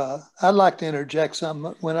to interject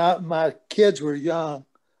something. When my kids were young,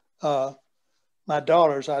 my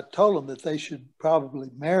daughters, I told them that they should probably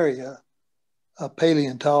marry a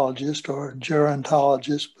paleontologist or a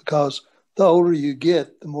gerontologist, because the older you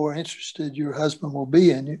get, the more interested your husband will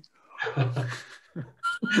be in you.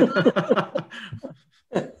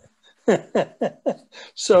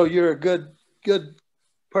 So you're a good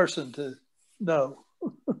person to know.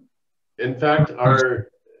 In fact,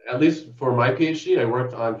 at least for my PhD, I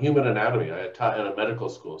worked on human anatomy. I had taught in a medical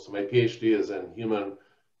school, so my PhD is in human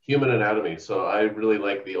anatomy. So I really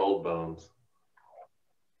like the old bones.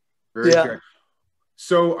 Very good.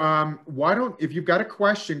 So if you've got a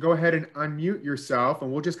question, go ahead and unmute yourself,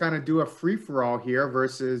 and we'll just kind of do a free-for-all here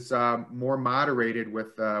versus more moderated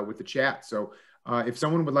with the chat. So if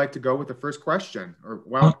someone would like to go with the first question, or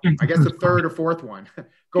I guess the third or fourth one.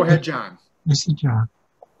 Go ahead, John. This is John.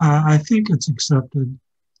 I think it's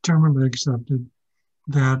terminally accepted,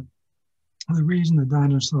 that the reason the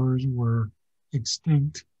dinosaurs became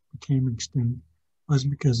extinct, was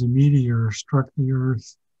because a meteor struck the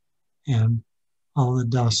Earth and all the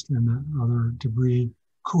dust and the other debris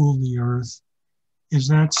cooled the Earth. Is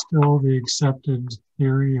that still the accepted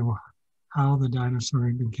theory of how the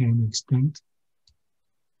dinosaurs became extinct?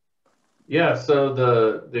 Yeah, so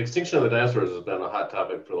the extinction of the dinosaurs has been a hot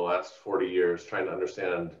topic for the last 40 years, trying to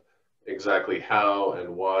understand exactly how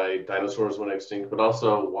and why dinosaurs went extinct, but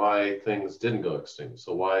also why things didn't go extinct.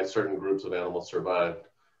 So why certain groups of animals survived.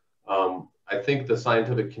 I think the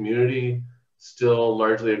scientific community still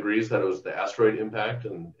largely agrees that it was the asteroid impact,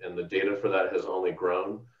 and the data for that has only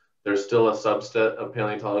grown. There's still a subset of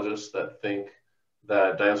paleontologists that think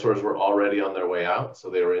that dinosaurs were already on their way out, so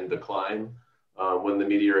they were in decline when the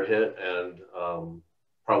meteor hit, and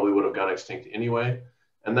probably would have gone extinct anyway.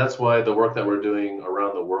 And that's why the work that we're doing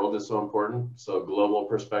around the world is so important. So global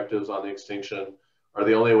perspectives on the extinction are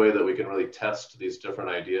the only way that we can really test these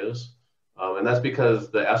different ideas. And that's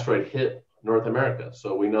because the asteroid hit North America.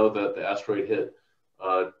 So we know that the asteroid hit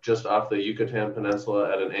just off the Yucatan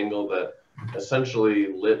Peninsula at an angle that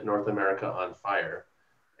essentially lit North America on fire.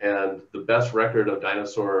 And the best record of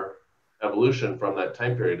dinosaur evolution from that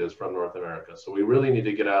time period is from North America. So we really need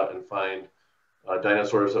to get out and find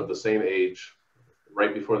dinosaurs of the same age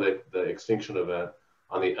right before the extinction event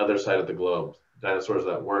on the other side of the globe. Dinosaurs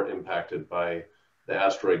that weren't impacted by the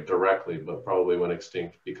asteroid directly, but probably went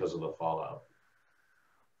extinct because of the fallout.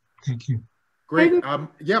 Thank you. Great.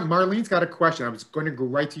 Yeah, Marlene's got a question. I was going to go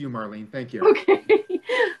right to you, Marlene. Thank you. Okay.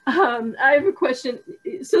 I have a question.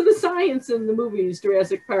 So the science in the movies,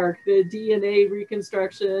 Jurassic Park, the DNA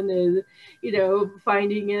reconstruction and,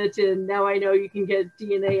 finding it. And now I know you can get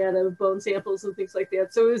DNA out of bone samples and things like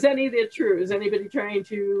that. So is any of that true? Is anybody trying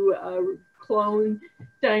to clone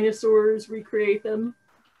dinosaurs, recreate them?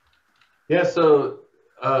 Yeah, so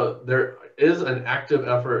there is an active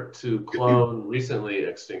effort to clone recently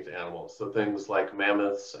extinct animals. So things like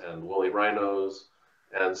mammoths and woolly rhinos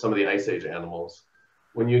and some of the Ice Age animals.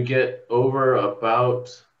 When you get over about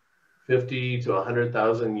 50 to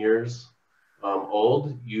 100,000 years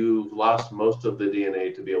old, you've lost most of the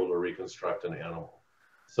DNA to be able to reconstruct an animal.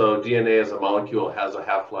 So DNA as a molecule has a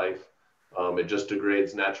half-life. It just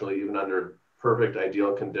degrades naturally, even under perfect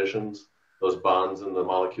ideal conditions. Those bonds in the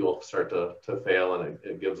molecule start to fail, and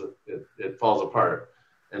it falls apart.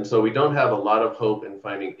 And so we don't have a lot of hope in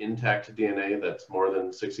finding intact DNA that's more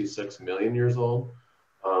than 66 million years old.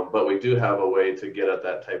 But we do have a way to get at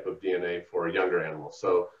that type of DNA for younger animals.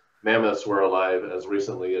 So mammoths were alive as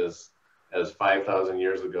recently as 5,000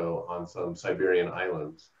 years ago on some Siberian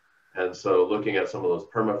islands. And so looking at some of those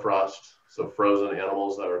permafrost, so frozen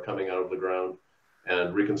animals that are coming out of the ground,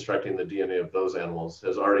 and reconstructing the DNA of those animals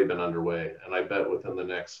has already been underway. And I bet within the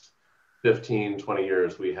next 15, 20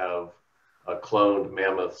 years, we have cloned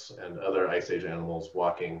mammoths and other Ice Age animals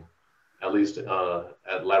walking, at least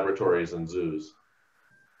at laboratories and zoos.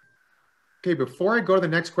 Okay, before I go to the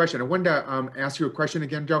next question, I wanted to ask you a question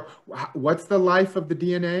again, Joe. What's the life of the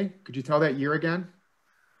DNA? Could you tell that year again?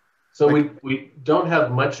 So we don't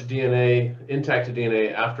have much DNA, intact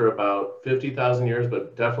DNA, after about 50,000 years,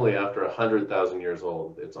 but definitely after 100,000 years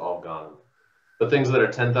old, it's all gone. But things that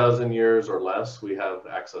are 10,000 years or less, we have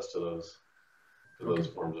access to those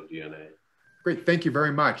forms of DNA. Great, thank you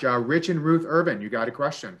very much. Rich and Ruth Urban, you got a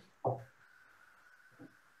question.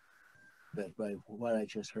 By what I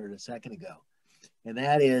just heard a second ago. And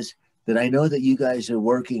that is that I know that you guys are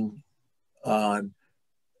working on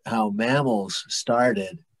how mammals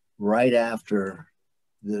started right after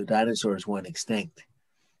the dinosaurs went extinct.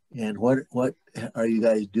 And what are you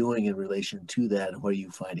guys doing in relation to that? And what are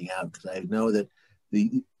you finding out? Because I know that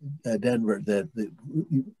the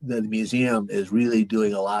the museum is really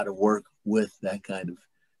doing a lot of work with that kind of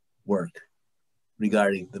work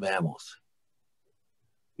regarding the mammals.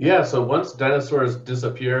 Yeah, so once dinosaurs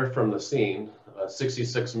disappear from the scene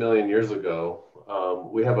 66 million years ago,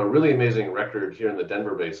 we have a really amazing record here in the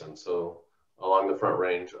Denver Basin, so along the Front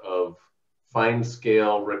Range, of fine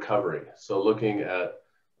scale recovery. So looking at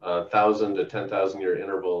 1,000 to 10,000 year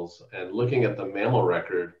intervals and looking at the mammal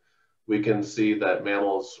record, we can see that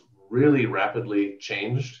mammals really rapidly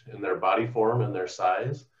changed in their body form and their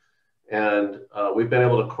size. And we've been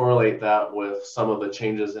able to correlate that with some of the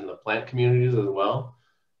changes in the plant communities as well.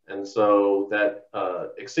 And so that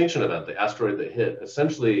extinction event, the asteroid that hit,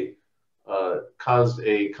 essentially caused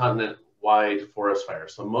a continent-wide forest fire.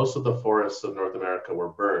 So most of the forests of North America were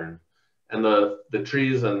burned. And the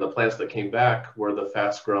trees and the plants that came back were the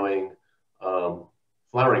fast-growing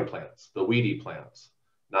flowering plants, the weedy plants,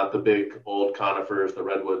 not the big old conifers, the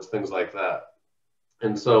redwoods, things like that.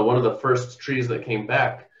 And so one of the first trees that came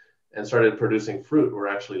back and started producing fruit were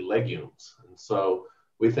actually legumes. And so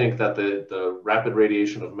we think that the rapid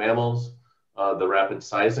radiation of mammals, the rapid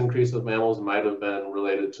size increase of mammals might have been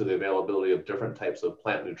related to the availability of different types of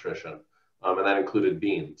plant nutrition, and that included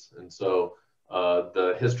beans. And so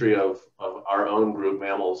the history of our own group,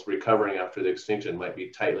 mammals, recovering after the extinction might be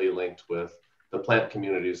tightly linked with the plant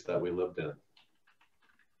communities that we lived in.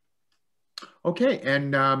 Okay,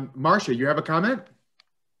 and Marcia, you have a comment?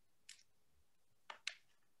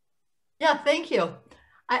 Yeah, thank you.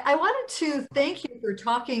 I wanted to thank you for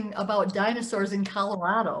talking about dinosaurs in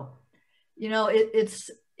Colorado. You know, it's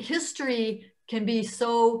history can be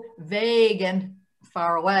so vague and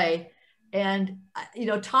far away. And, you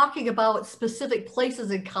know, talking about specific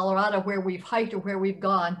places in Colorado where we've hiked or where we've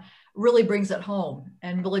gone really brings it home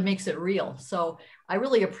and really makes it real. So I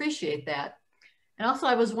really appreciate that. And also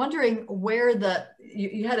I was wondering where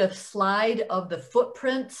you had a slide of the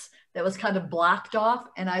footprints that was kind of blocked off,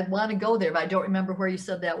 and I want to go there, but I don't remember where you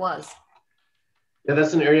said that was. Yeah,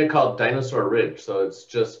 that's an area called Dinosaur Ridge. So it's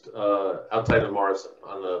just outside of Morrison,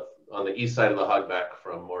 on the east side of the hogback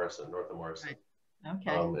from Morrison, north of Morrison. Right.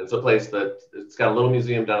 Okay. It's a place that it's got a little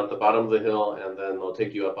museum down at the bottom of the hill, and then they'll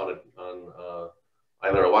take you up on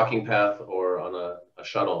either a walking path or on a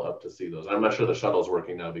shuttle up to see those. I'm not sure the shuttle's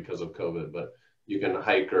working now because of COVID, but you can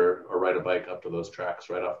hike or ride a bike up to those tracks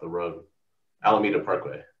right off the road, Alameda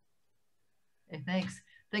Parkway. Okay, thanks.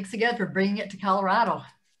 Thanks again for bringing it to Colorado.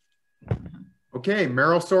 Okay,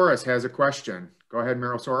 Meryl Soros has a question. Go ahead,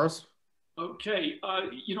 Meryl Soros. Okay,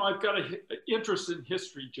 you know, I've got an interest in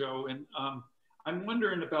history, Joe, and I'm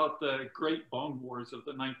wondering about the great bone wars of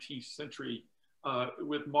the 19th century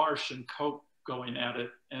with Marsh and Cope going at it,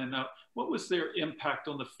 and what was their impact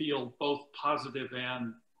on the field, both positive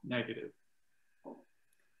and negative?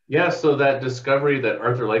 Yeah, so that discovery that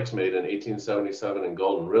Arthur Lakes made in 1877 in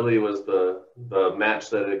Golden really was the match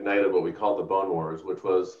that ignited what we call the Bone Wars, which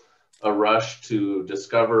was a rush to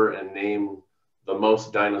discover and name the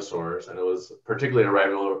most dinosaurs. And it was particularly a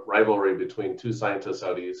rivalry between two scientists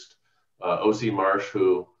out east, O.C. Marsh,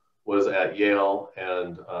 who was at Yale,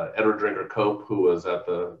 and Edward Drinker Cope, who was at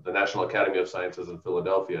the National Academy of Sciences in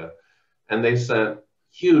Philadelphia. And they sent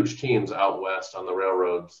huge teams out west on the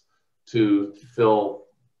railroads to fill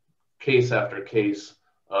case after case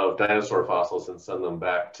of dinosaur fossils and send them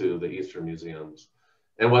back to the Eastern museums.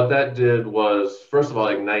 And what that did was, first of all,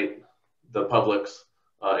 ignite the public's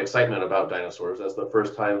excitement about dinosaurs. That's the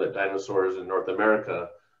first time that dinosaurs in North America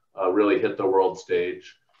really hit the world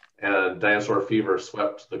stage. And dinosaur fever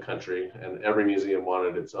swept the country, and every museum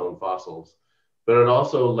wanted its own fossils. but it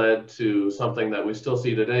also led to something that we still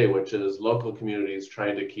see today, which is local communities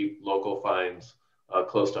trying to keep local finds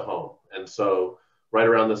close to home. And so right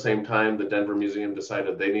around the same time, the Denver Museum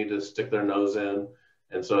decided they need to stick their nose in.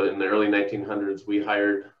 And so in the early 1900s, we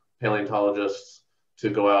hired paleontologists to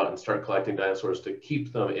go out and start collecting dinosaurs to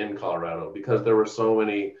keep them in Colorado, because there were so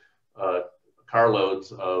many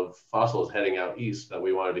carloads of fossils heading out east that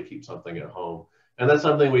we wanted to keep something at home. And that's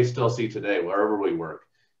something we still see today, wherever we work.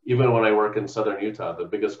 Even when I work in southern Utah, the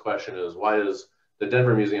biggest question is, why is the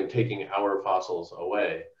Denver Museum taking our fossils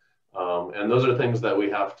away? And those are things that we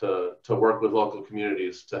have to work with local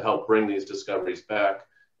communities to help bring these discoveries back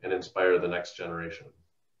and inspire the next generation.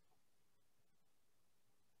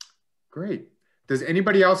 Great. Does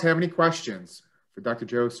anybody else have any questions for Dr.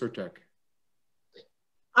 Joe Sertich?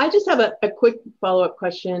 I just have a quick follow-up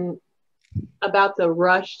question about the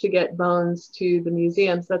rush to get bones to the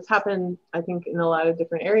museums. That's happened, I think, in a lot of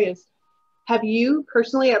different areas. Have you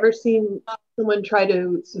personally ever seen someone try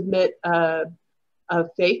to submit a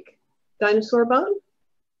fake dinosaur bone?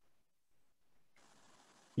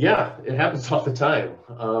 Yeah, it happens all the time.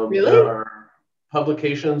 Really? There are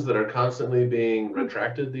publications that are constantly being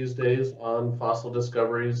retracted these days on fossil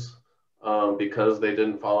discoveries because they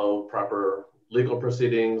didn't follow proper legal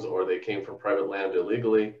proceedings or they came from private land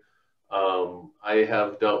illegally. I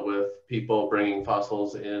have dealt with people bringing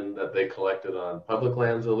fossils in that they collected on public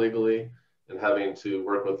lands illegally and having to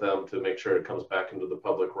work with them to make sure it comes back into the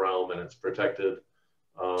public realm and it's protected.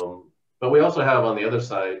 But we also have on the other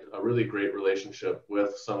side a really great relationship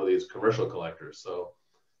with some of these commercial collectors. So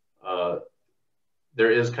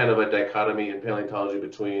there is kind of a dichotomy in paleontology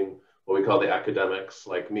between what we call the academics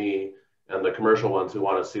like me and the commercial ones who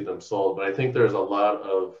want to see them sold. But I think there's a lot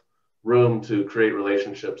of room to create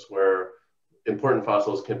relationships where important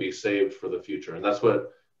fossils can be saved for the future. And that's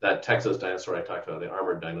what that Texas dinosaur I talked about, the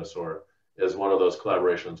armored dinosaur, is one of those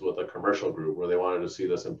collaborations with a commercial group where they wanted to see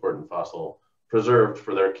this important fossil preserved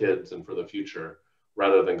for their kids and for the future,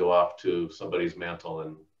 rather than go off to somebody's mantle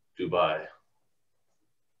in Dubai.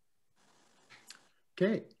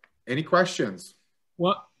 Okay, any questions?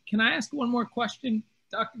 Well, can I ask one more question,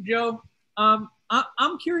 Dr. Joe?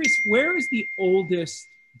 I'm curious, where is the oldest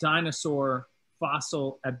dinosaur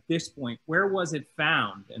fossil at this point? Where was it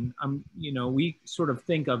found? And you know, we sort of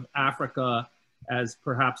think of Africa as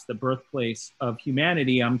perhaps the birthplace of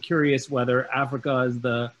humanity. I'm curious whether Africa is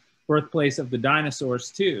the birthplace of the dinosaurs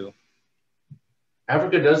too.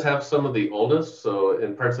 Africa does have some of the oldest. So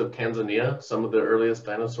in parts of Tanzania, some of the earliest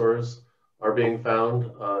dinosaurs are being found.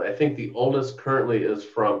 I think the oldest currently is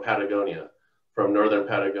from Patagonia, from northern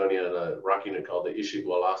Patagonia, in a rock unit called the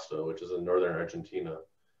Ishigualasto, which is in northern Argentina.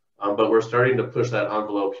 But we're starting to push that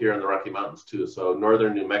envelope here in the Rocky Mountains too. So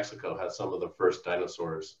northern New Mexico has some of the first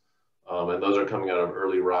dinosaurs. And those are coming out of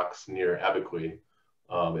early rocks near Abiquiu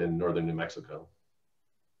in northern New Mexico.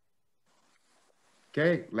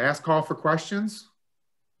 Okay, last call for questions.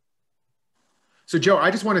 So Joe,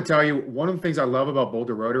 I just want to tell you, one of the things I love about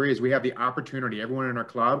Boulder Rotary is we have the opportunity, everyone in our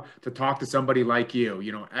club, to talk to somebody like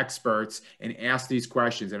you know, experts, and ask these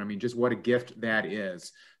questions. And I mean, just what a gift that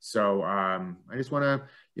is. So I just want to,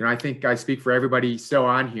 you know, I think I speak for everybody still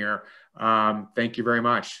on here. Thank you very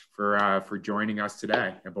much for joining us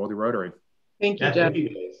today at Boulder Rotary. Thank you, Yeah, Joe. thank you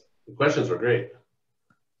guys. The questions were great.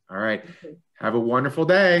 All right. Have a wonderful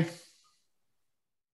day.